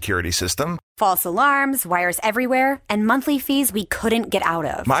last security system, False alarms, wires everywhere, and monthly fees we couldn't get out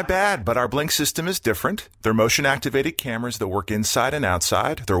of. my bad, but our Blink system is different. They're motion-activated cameras that work inside and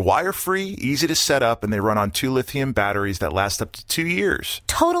outside. They're wire-free, easy to set up, and they run on 2 lithium batteries that last up to 2 years.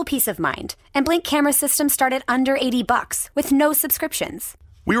 Total peace of mind. And Blink camera systems start at under $80 with no subscriptions.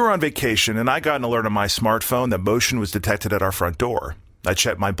 We were on vacation, and I got an alert on my smartphone that motion was detected at our front door. I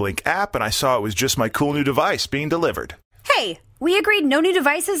checked my Blink app, and I saw it was just my cool new device being delivered. Hey, we agreed no new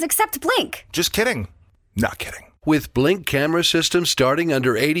devices except Blink. Just kidding. Not kidding. With Blink camera systems starting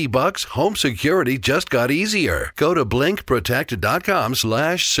under $80, home security just got easier. Go to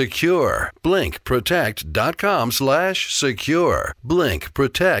blinkprotect.com/secure. blinkprotect.com/secure.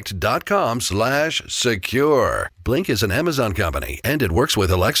 blinkprotect.com/secure. Blink is an Amazon company, and it works with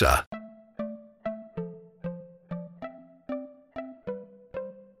Alexa.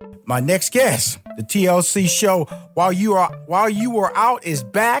 My next guest, the TLC show While You Were Out is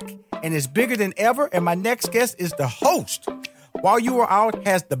back and is bigger than ever. And my next guest is the host. While You Were Out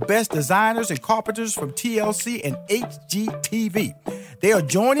has the best designers and carpenters from TLC and HGTV. They are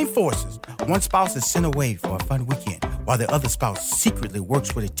joining forces. One spouse is sent away for a fun weekend, while the other spouse secretly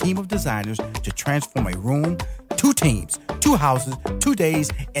works with a team of designers to transform a room, 2 teams, 2 houses, 2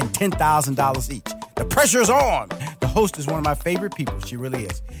 days, and $10,000 each. The pressure is on. The host is one of my favorite people. She really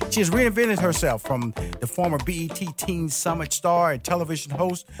is. She has reinvented herself from the former BET Teen Summit star and television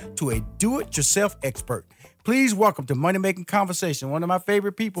host to a do-it-yourself expert. Please welcome to Money Making Conversation, one of my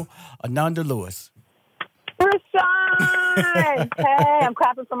favorite people, Ananda Lewis. Rashawn! Hey, I'm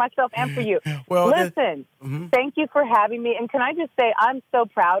clapping for myself and for you. Well, listen, thank you for having me. And can I just say, I'm so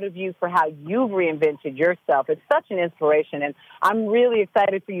proud of you for how you've reinvented yourself. It's such an inspiration. And I'm really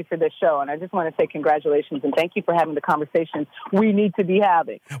excited for you for this show. And I just want to say congratulations and thank you for having the conversation we need to be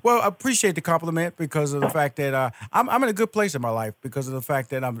having. Well, I appreciate the compliment because of the fact that I'm in a good place in my life because of the fact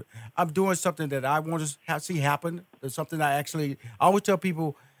that I'm doing something that I want to see happen. It's something I always tell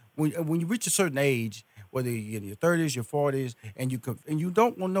people when you reach a certain age, whether you're in your 30s, your 40s, and you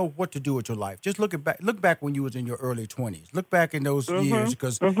don't know what to do with your life. Just look back when you was in your early 20s. Look back in those years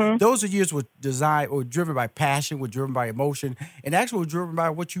because those are years were designed or driven by passion, were driven by emotion, and actually were driven by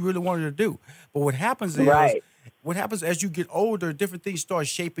what you really wanted to do. But what happens is, what happens as you get older, different things start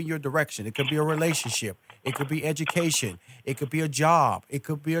shaping your direction. It could be a relationship. It could be education. It could be a job. It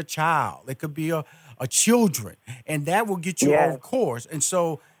could be a child. It could be a children. And that will get you off course. And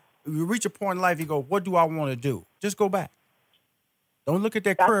so you reach a point in life, you go, what do I want to do? Just go back. Don't look at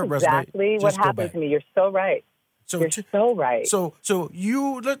that career resume. That's exactly what happened to me. You're so right. You're so right. So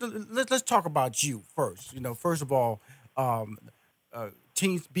you let's talk about you first. First of all, BET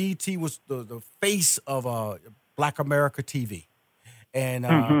was the face of Black America TV,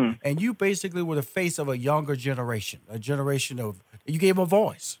 and you basically were the face of a younger generation, you gave them a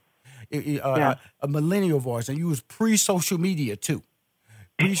voice, a millennial voice, and you was pre-social media too.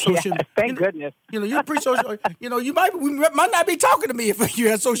 pre-social. Thank goodness. You're pre-social. We might not be talking to me if you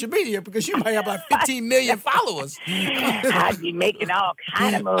had social media because you might have like 15 million followers. I'd be making all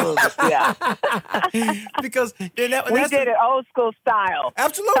kind of moves. Yeah. Because we did it old school style.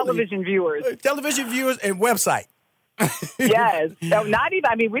 Absolutely. Television viewers and website. Yes. No, not even.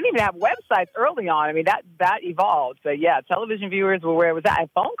 I mean, we didn't even have websites early on. I mean, that evolved. But yeah, television viewers were where it was at.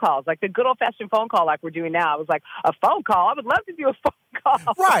 And phone calls, like the good old fashioned phone call, like we're doing now. It was like a phone call. I would love to do a phone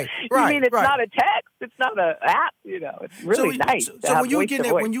call. Right. I mean, it's not a text. It's not an app. It's really nice. So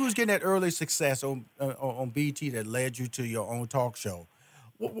when you was getting that early success on BET that led you to your own talk show,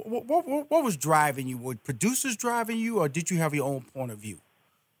 what was driving you? Were producers driving you, or did you have your own point of view?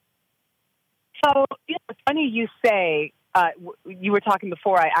 So, it's funny you say, you were talking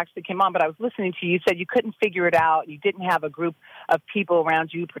before I actually came on, but I was listening to you. You said you couldn't figure it out. You didn't have a group of people around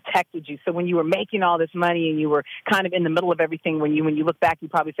you who protected you. So when you were making all this money and you were kind of in the middle of everything, when you look back, you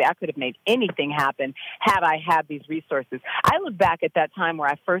probably say, I could have made anything happen had I had these resources. I look back at that time where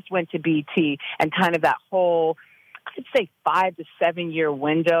I first went to BT and kind of that whole, I'd say 5 to 7 year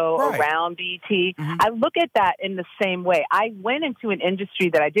window around BT. Mm-hmm. I look at that in the same way. I went into an industry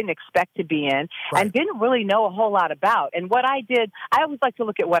that I didn't expect to be in and didn't really know a whole lot about. And what I did, I always like to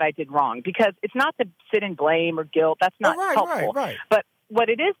look at what I did wrong because it's not to sit in blame or guilt. That's not helpful. But what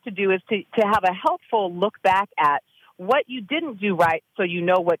it is to do is to have a helpful look back at what you didn't do right so you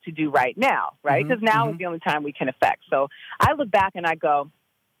know what to do right now, right? Because now is the only time we can affect. So I look back and I go,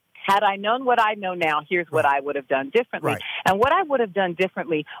 had I known what I know now, here's what I would have done differently. And what I would have done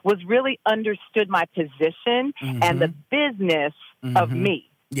differently was really understood my position and the business of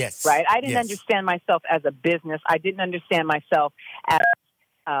me. Yes. Right? I didn't understand myself as a business. I didn't understand myself as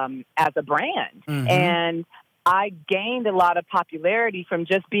a brand. And I gained a lot of popularity from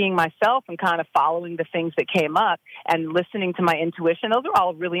just being myself and kind of following the things that came up and listening to my intuition. Those are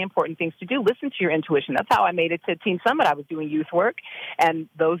all really important things to do. Listen to your intuition. That's how I made it to Teen Summit. I was doing youth work, and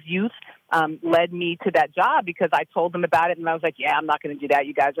those youth led me to that job because I told them about it, and I was like, yeah, I'm not going to do that,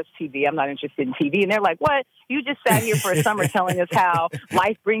 you guys. That's TV. I'm not interested in TV. And they're like, what? You just sat here for a summer telling us how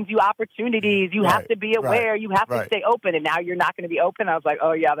life brings you opportunities. You have to be aware. You have to stay open, and now you're not going to be open. I was like,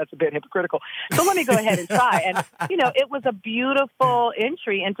 oh, yeah, that's a bit hypocritical. So let me go ahead and try. And, it was a beautiful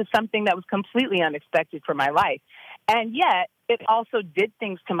entry into something that was completely unexpected for my life. And yet, it also did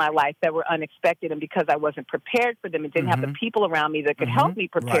things to my life that were unexpected, and because I wasn't prepared for them and didn't have the people around me that could help me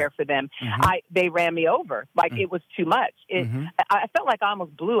prepare for them, they ran me over. Like it was too much. I felt like I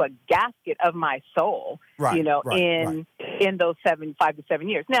almost blew a gasket of my soul, in those 5 to 7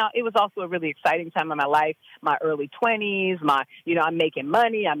 years. Now, it was also a really exciting time in my life, my early 20s, I'm making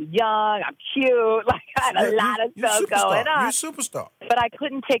money, I'm young, I'm cute, like I had a lot of stuff going on. You're a superstar. But I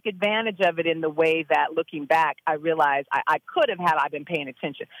couldn't take advantage of it in the way that, looking back, I realized I could have had I been paying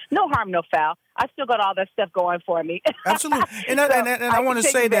attention. No harm, no foul. I still got all that stuff going for me. Absolutely. And I want to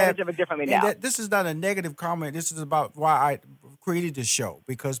say that, that this is not a negative comment. This is about why I created this show,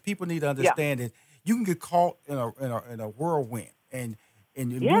 because people need to understand that you can get caught in a whirlwind and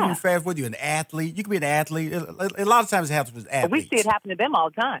moving fast, whether you're an athlete. You can be an athlete. A lot of times it happens with athletes. We see it happen to them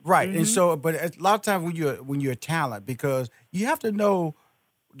all the time. Right. And so, but a lot of times when you're a talent, because you have to know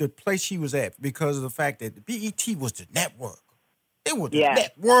the place she was at because of the fact that BET was the network. It was the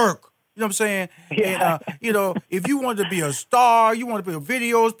network. You know what I'm saying? Yeah. And, if you wanted to be a star, you wanted to be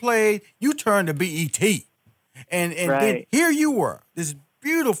videos played, you turned to BET. And then here you were, this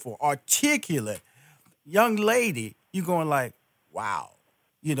beautiful, articulate young lady. You're going like, wow.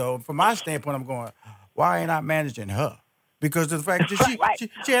 From my standpoint, I'm going, why ain't I managing her? Because of the fact that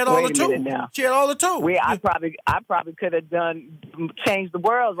she had all the tools. She had all the tools. I probably could have changed the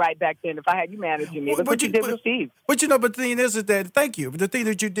world right back then if I had you managing me. Look what you did with Steve. But the thing is that, thank you. The thing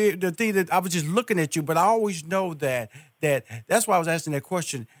that you did, the thing that I was just looking at you, but I always know that's why I was asking that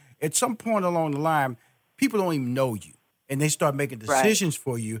question. At some point along the line, people don't even know you, and they start making decisions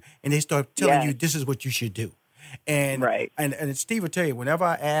for you, and they start telling you this is what you should do. And Steve will tell you, whenever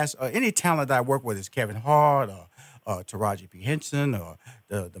I ask any talent that I work with, is Kevin Hart or Taraji P. Henson or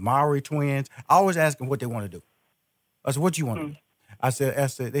the Mowry twins, I always ask them what they want to do. I said, what do you want to do? I said,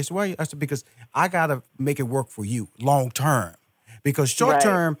 they said, why? I said, because I got to make it work for you long term. Because short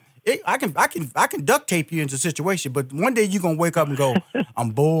term, I can duct tape you into a situation, but one day you're going to wake up and go,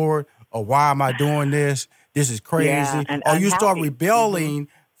 I'm bored, or why am I doing this? This is crazy. Or you start rebelling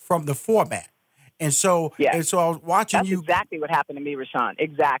from the format. And so I was watching you. That's exactly what happened to me, Rashawn.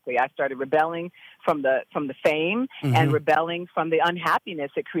 Exactly. I started rebelling from the fame and rebelling from the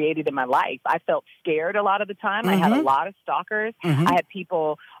unhappiness it created in my life. I felt scared a lot of the time. I had a lot of stalkers. I had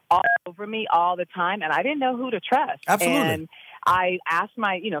people all over me all the time, and I didn't know who to trust. Absolutely. And I asked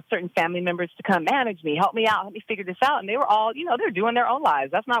my, certain family members to come manage me, help me out, help me figure this out. And they were all, they're doing their own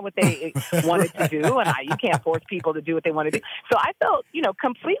lives. That's not what they wanted to do. And you can't force people to do what they want to do. So I felt,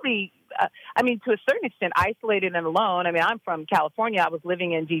 completely, to a certain extent, isolated and alone. I'm from California. I was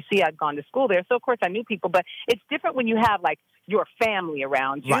living in D.C. I'd gone to school there. So, of course, I knew people. But it's different when you have, your family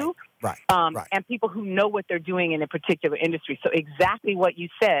around you. Right. And people who know what they're doing in a particular industry. So exactly what you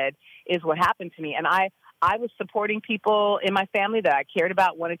said is what happened to me. And I was supporting people in my family that I cared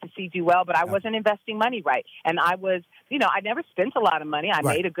about, wanted to see do well, but I wasn't investing money right. And I was, I never spent a lot of money. I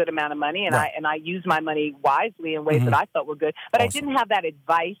made a good amount of money, and I used my money wisely in ways that I felt were good. But I didn't have that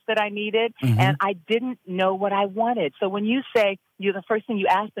advice that I needed, and I didn't know what I wanted. So when you say the first thing you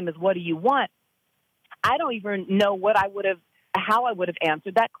ask them is, what do you want? I don't even know how I would have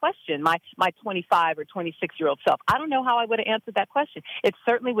answered that question, my 25 or 26-year-old self. I don't know how I would have answered that question. It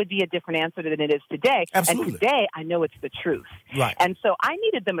certainly would be a different answer than it is today. Absolutely. And today, I know it's the truth. Right. And so I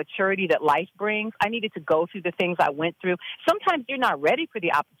needed the maturity that life brings. I needed to go through the things I went through. Sometimes you're not ready for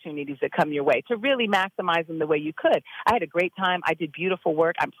the opportunities that come your way to really maximize them the way you could. I had a great time. I did beautiful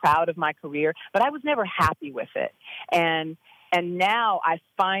work. I'm proud of my career, but I was never happy with it. And now I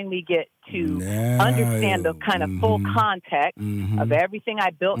finally get to understand the kind of full context of everything I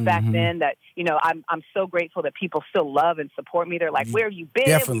built back then that, I'm so grateful that people still love and support me. They're like, where have you been?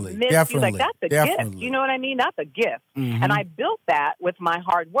 Definitely. We missed you. Like, that's a gift. You know what I mean? That's a gift. And I built that with my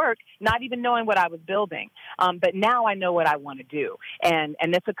hard work, not even knowing what I was building. But now I know what I want to do. And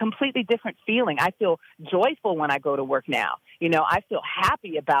it's a completely different feeling. I feel joyful when I go to work now. I feel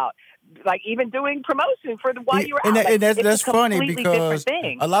happy about even doing promotion for while you were out. And that's funny because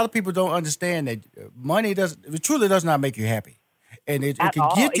a lot of people don't understand that money truly does not make you happy. And it can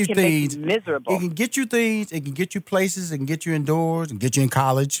get you things. Make you miserable. It can get you things. It can get you places. It can get you indoors and get you in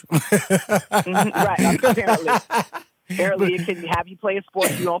college. Right. Apparently, it can have you play a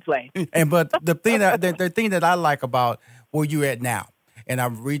sport you don't play. But the thing that I like about where you're at now, and I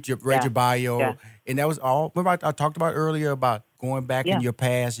read your bio, and that was all. Remember, I talked about earlier about going back in your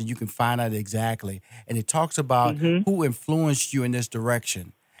past, and you can find out exactly. And it talks about who influenced you in this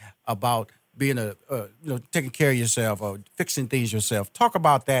direction, about being taking care of yourself or fixing things yourself. Talk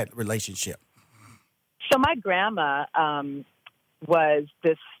about that relationship. So my grandma was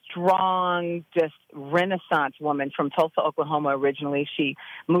this strong, just Renaissance woman from Tulsa, Oklahoma originally. She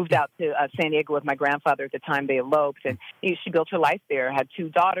moved out to San Diego with my grandfather at the time they eloped, and she built her life there, had 2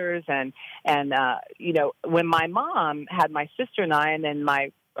 daughters, and when my mom had my sister and I, and then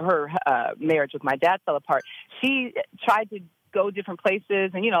her marriage with my dad fell apart, she tried to go different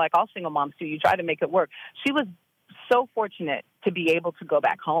places, and like all single moms do, you try to make it work. She was so fortunate to be able to go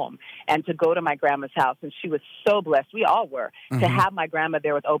back home and to go to my grandma's house. And she was so blessed. We all were to have my grandma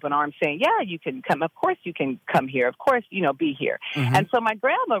there with open arms saying, yeah, you can come. Of course you can come here. Of course, be here. And so my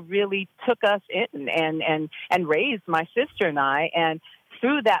grandma really took us in and raised my sister and I. And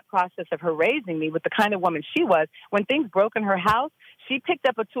through that process of her raising me with the kind of woman she was, when things broke in her house, she picked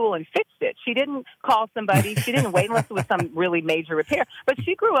up a tool and fixed it. She didn't call somebody. She didn't wait unless it was some really major repair. But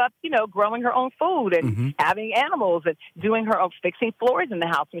she grew up, growing her own food and having animals and doing her own, fixing floors in the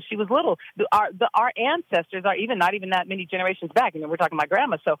house when she was little. Our ancestors are not even that many generations back. We're talking my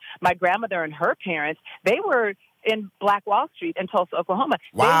grandma. So my grandmother and her parents, they were in Black Wall Street in Tulsa, Oklahoma.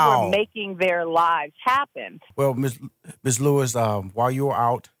 Wow. They were making their lives happen. Well, Ms. Lewis, while you were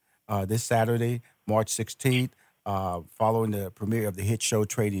out this Saturday, March 16th, following the premiere of the hit show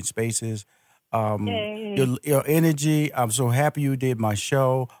Trading Spaces, your energy, I'm so happy you did my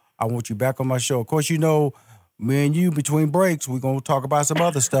show. I want you back on my show. Of course, me and you, between breaks, we're going to talk about some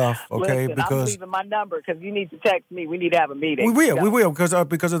other stuff, okay? Listen, I'm leaving my number because you need to text me. We need to have a meeting. We will, because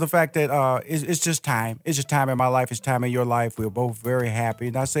of the fact that it's just time. It's just time in my life. It's time in your life. We're both very happy.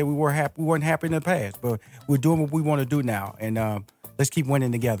 And I say we weren't happy in the past, but we're doing what we want to do now. And let's keep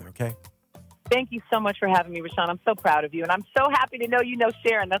winning together, okay? Thank you so much for having me, Rashawn. I'm so proud of you. And I'm so happy to know you know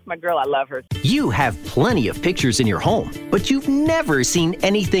Sharon. That's my girl. I love her. You have plenty of pictures in your home, but you've never seen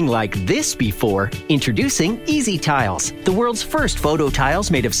anything like this before. Introducing Easy Tiles, the world's first photo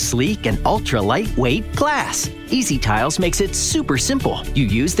tiles made of sleek and ultra-lightweight glass. Easy Tiles makes it super simple. You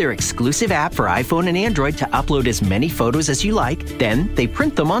use their exclusive app for iPhone and Android to upload as many photos as you like. Then they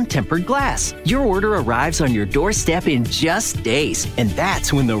print them on tempered glass. Your order arrives on your doorstep in just days. And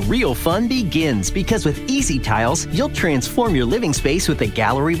that's when the real fun begins. begins because with Easy Tiles, you'll transform your living space with a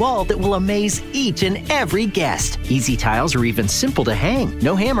gallery wall that will amaze each and every guest. Easy Tiles are even simple to hang,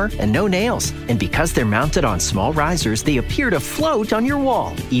 no hammer and no nails. And because they're mounted on small risers, they appear to float on your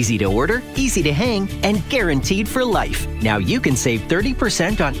wall. Easy to order, easy to hang, and guaranteed for life. Now you can save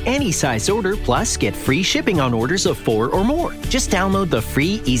 30% on any size order, plus get free shipping on orders of 4 or more. Just download the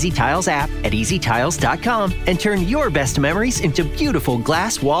free Easy Tiles app at easytiles.com and turn your best memories into beautiful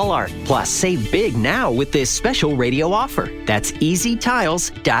glass wall art. Plus, save big now with this special radio offer. That's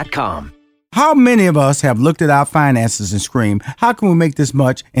easytiles.com. How many of us have looked at our finances and screamed, how can we make this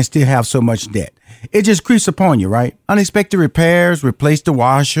much and still have so much debt? It just creeps upon you, right? Unexpected repairs, replace the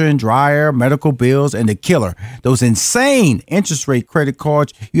washer and dryer, medical bills, and the killer, those insane interest rate credit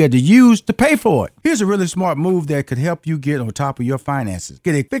cards you had to use to pay for it. Here's a really smart move that could help you get on top of your finances.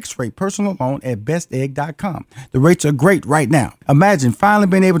 Get a fixed rate personal loan at bestegg.com. The rates are great right now. Imagine finally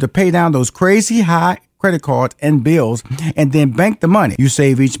being able to pay down those crazy high credit cards and bills and then bank the money you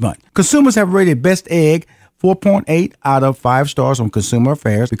save each month. Consumers have rated Best Egg 4.8 out of 5 stars on Consumer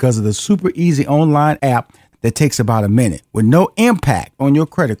Affairs because of the super easy online app that takes about a minute with no impact on your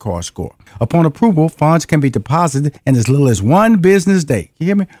credit card score. Upon approval, funds can be deposited in as little as 1 business day. You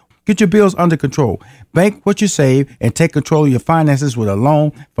hear me? Get your bills under control. Bank what you save and take control of your finances with a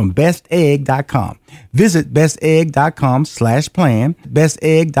loan from bestegg.com. Visit bestegg.com/plan,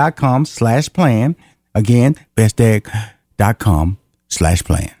 bestegg.com/plan. Again,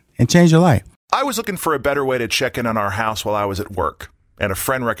 bestegg.com/plan, and change your life. I was looking for a better way to check in on our house while I was at work, and a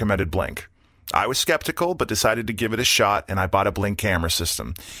friend recommended Blink. I was skeptical, but decided to give it a shot, and I bought a Blink camera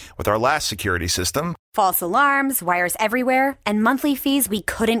system. With our last security system, False alarms, wires everywhere, and monthly fees we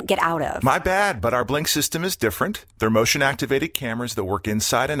couldn't get out of. My bad, but our Blink system is different. They're motion-activated cameras that work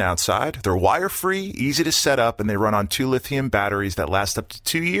inside and outside. They're wire-free, easy to set up, and they run on 2 lithium batteries that last up to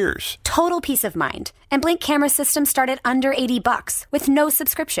 2 years. Total peace of mind. And Blink camera systems start at under $80 with no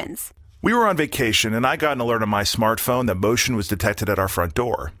subscriptions. We were on vacation, and I got an alert on my smartphone that motion was detected at our front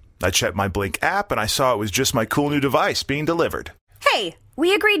door. I checked my Blink app, and I saw it was just my cool new device being delivered. Hey,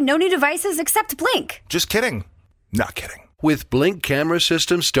 we agreed no new devices except Blink. Just kidding. Not kidding. With Blink camera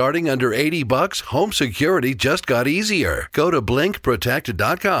systems starting under $80, home security just got easier. Go to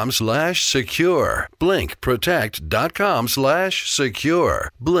blinkprotect.com/secure.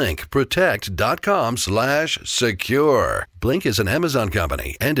 blinkprotect.com/secure. blinkprotect.com/secure. Blink is an Amazon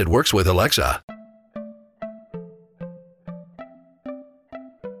company, and it works with Alexa.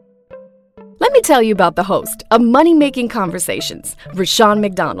 Let me tell you about the host of Money Making Conversations, Rushion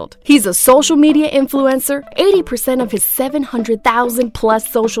McDonald. He's a social media influencer. 80% of his 700,000 plus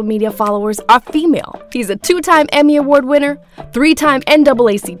social media followers are female. He's a 2-time Emmy Award winner, 3-time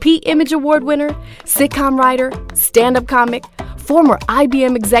NAACP Image Award winner, sitcom writer, stand-up comic, former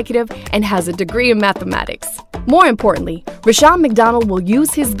IBM executive, and has a degree in mathematics. More importantly, Rushion McDonald will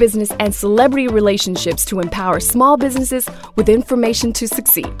use his business and celebrity relationships to empower small businesses with information to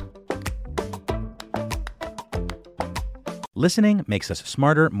succeed. Listening makes us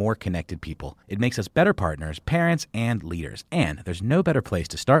smarter, more connected people. It makes us better partners, parents, and leaders. And there's no better place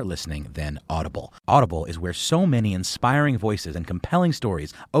to start listening than Audible. Audible is where so many inspiring voices and compelling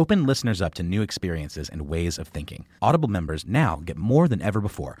stories open listeners up to new experiences and ways of thinking. Audible members now get more than ever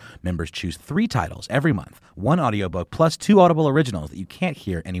before. Members choose 3 titles every month, 1 audiobook plus 2 Audible originals that you can't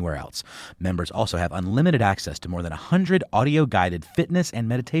hear anywhere else. Members also have unlimited access to more than 100 audio-guided fitness and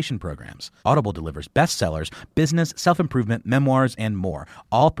meditation programs. Audible delivers bestsellers, business, self-improvement, memoirs, and more,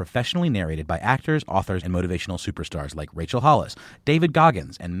 all professionally narrated by actors, authors, and motivational superstars like Rachel Hollis, David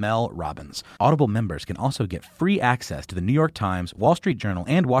Goggins, and Mel Robbins. Audible members can also get free access to the New York Times, Wall Street Journal,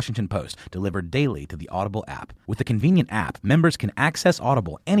 and Washington Post delivered daily to the Audible app. With the convenient app, members can access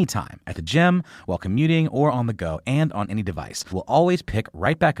Audible anytime, at the gym, while commuting, or on the go, and on any device. We'll always pick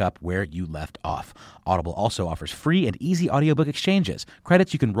right back up where you left off. Audible also offers free and easy audiobook exchanges,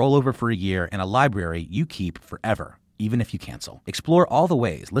 credits you can roll over for a year, and a library you keep forever, even if you cancel. Explore all the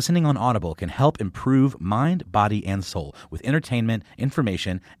ways listening on Audible can help improve mind, body, and soul with entertainment,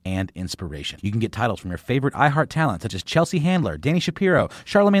 information, and inspiration. You can get titles from your favorite iHeart talent such as Chelsea Handler, Danny Shapiro,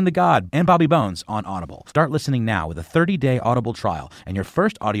 Charlemagne the God, and Bobby Bones on Audible. Start listening now with a 30-day Audible trial, and your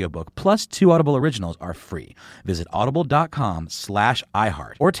first audiobook plus 2 Audible originals are free. Visit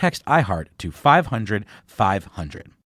audible.com/iHeart or text iHeart to 500-500.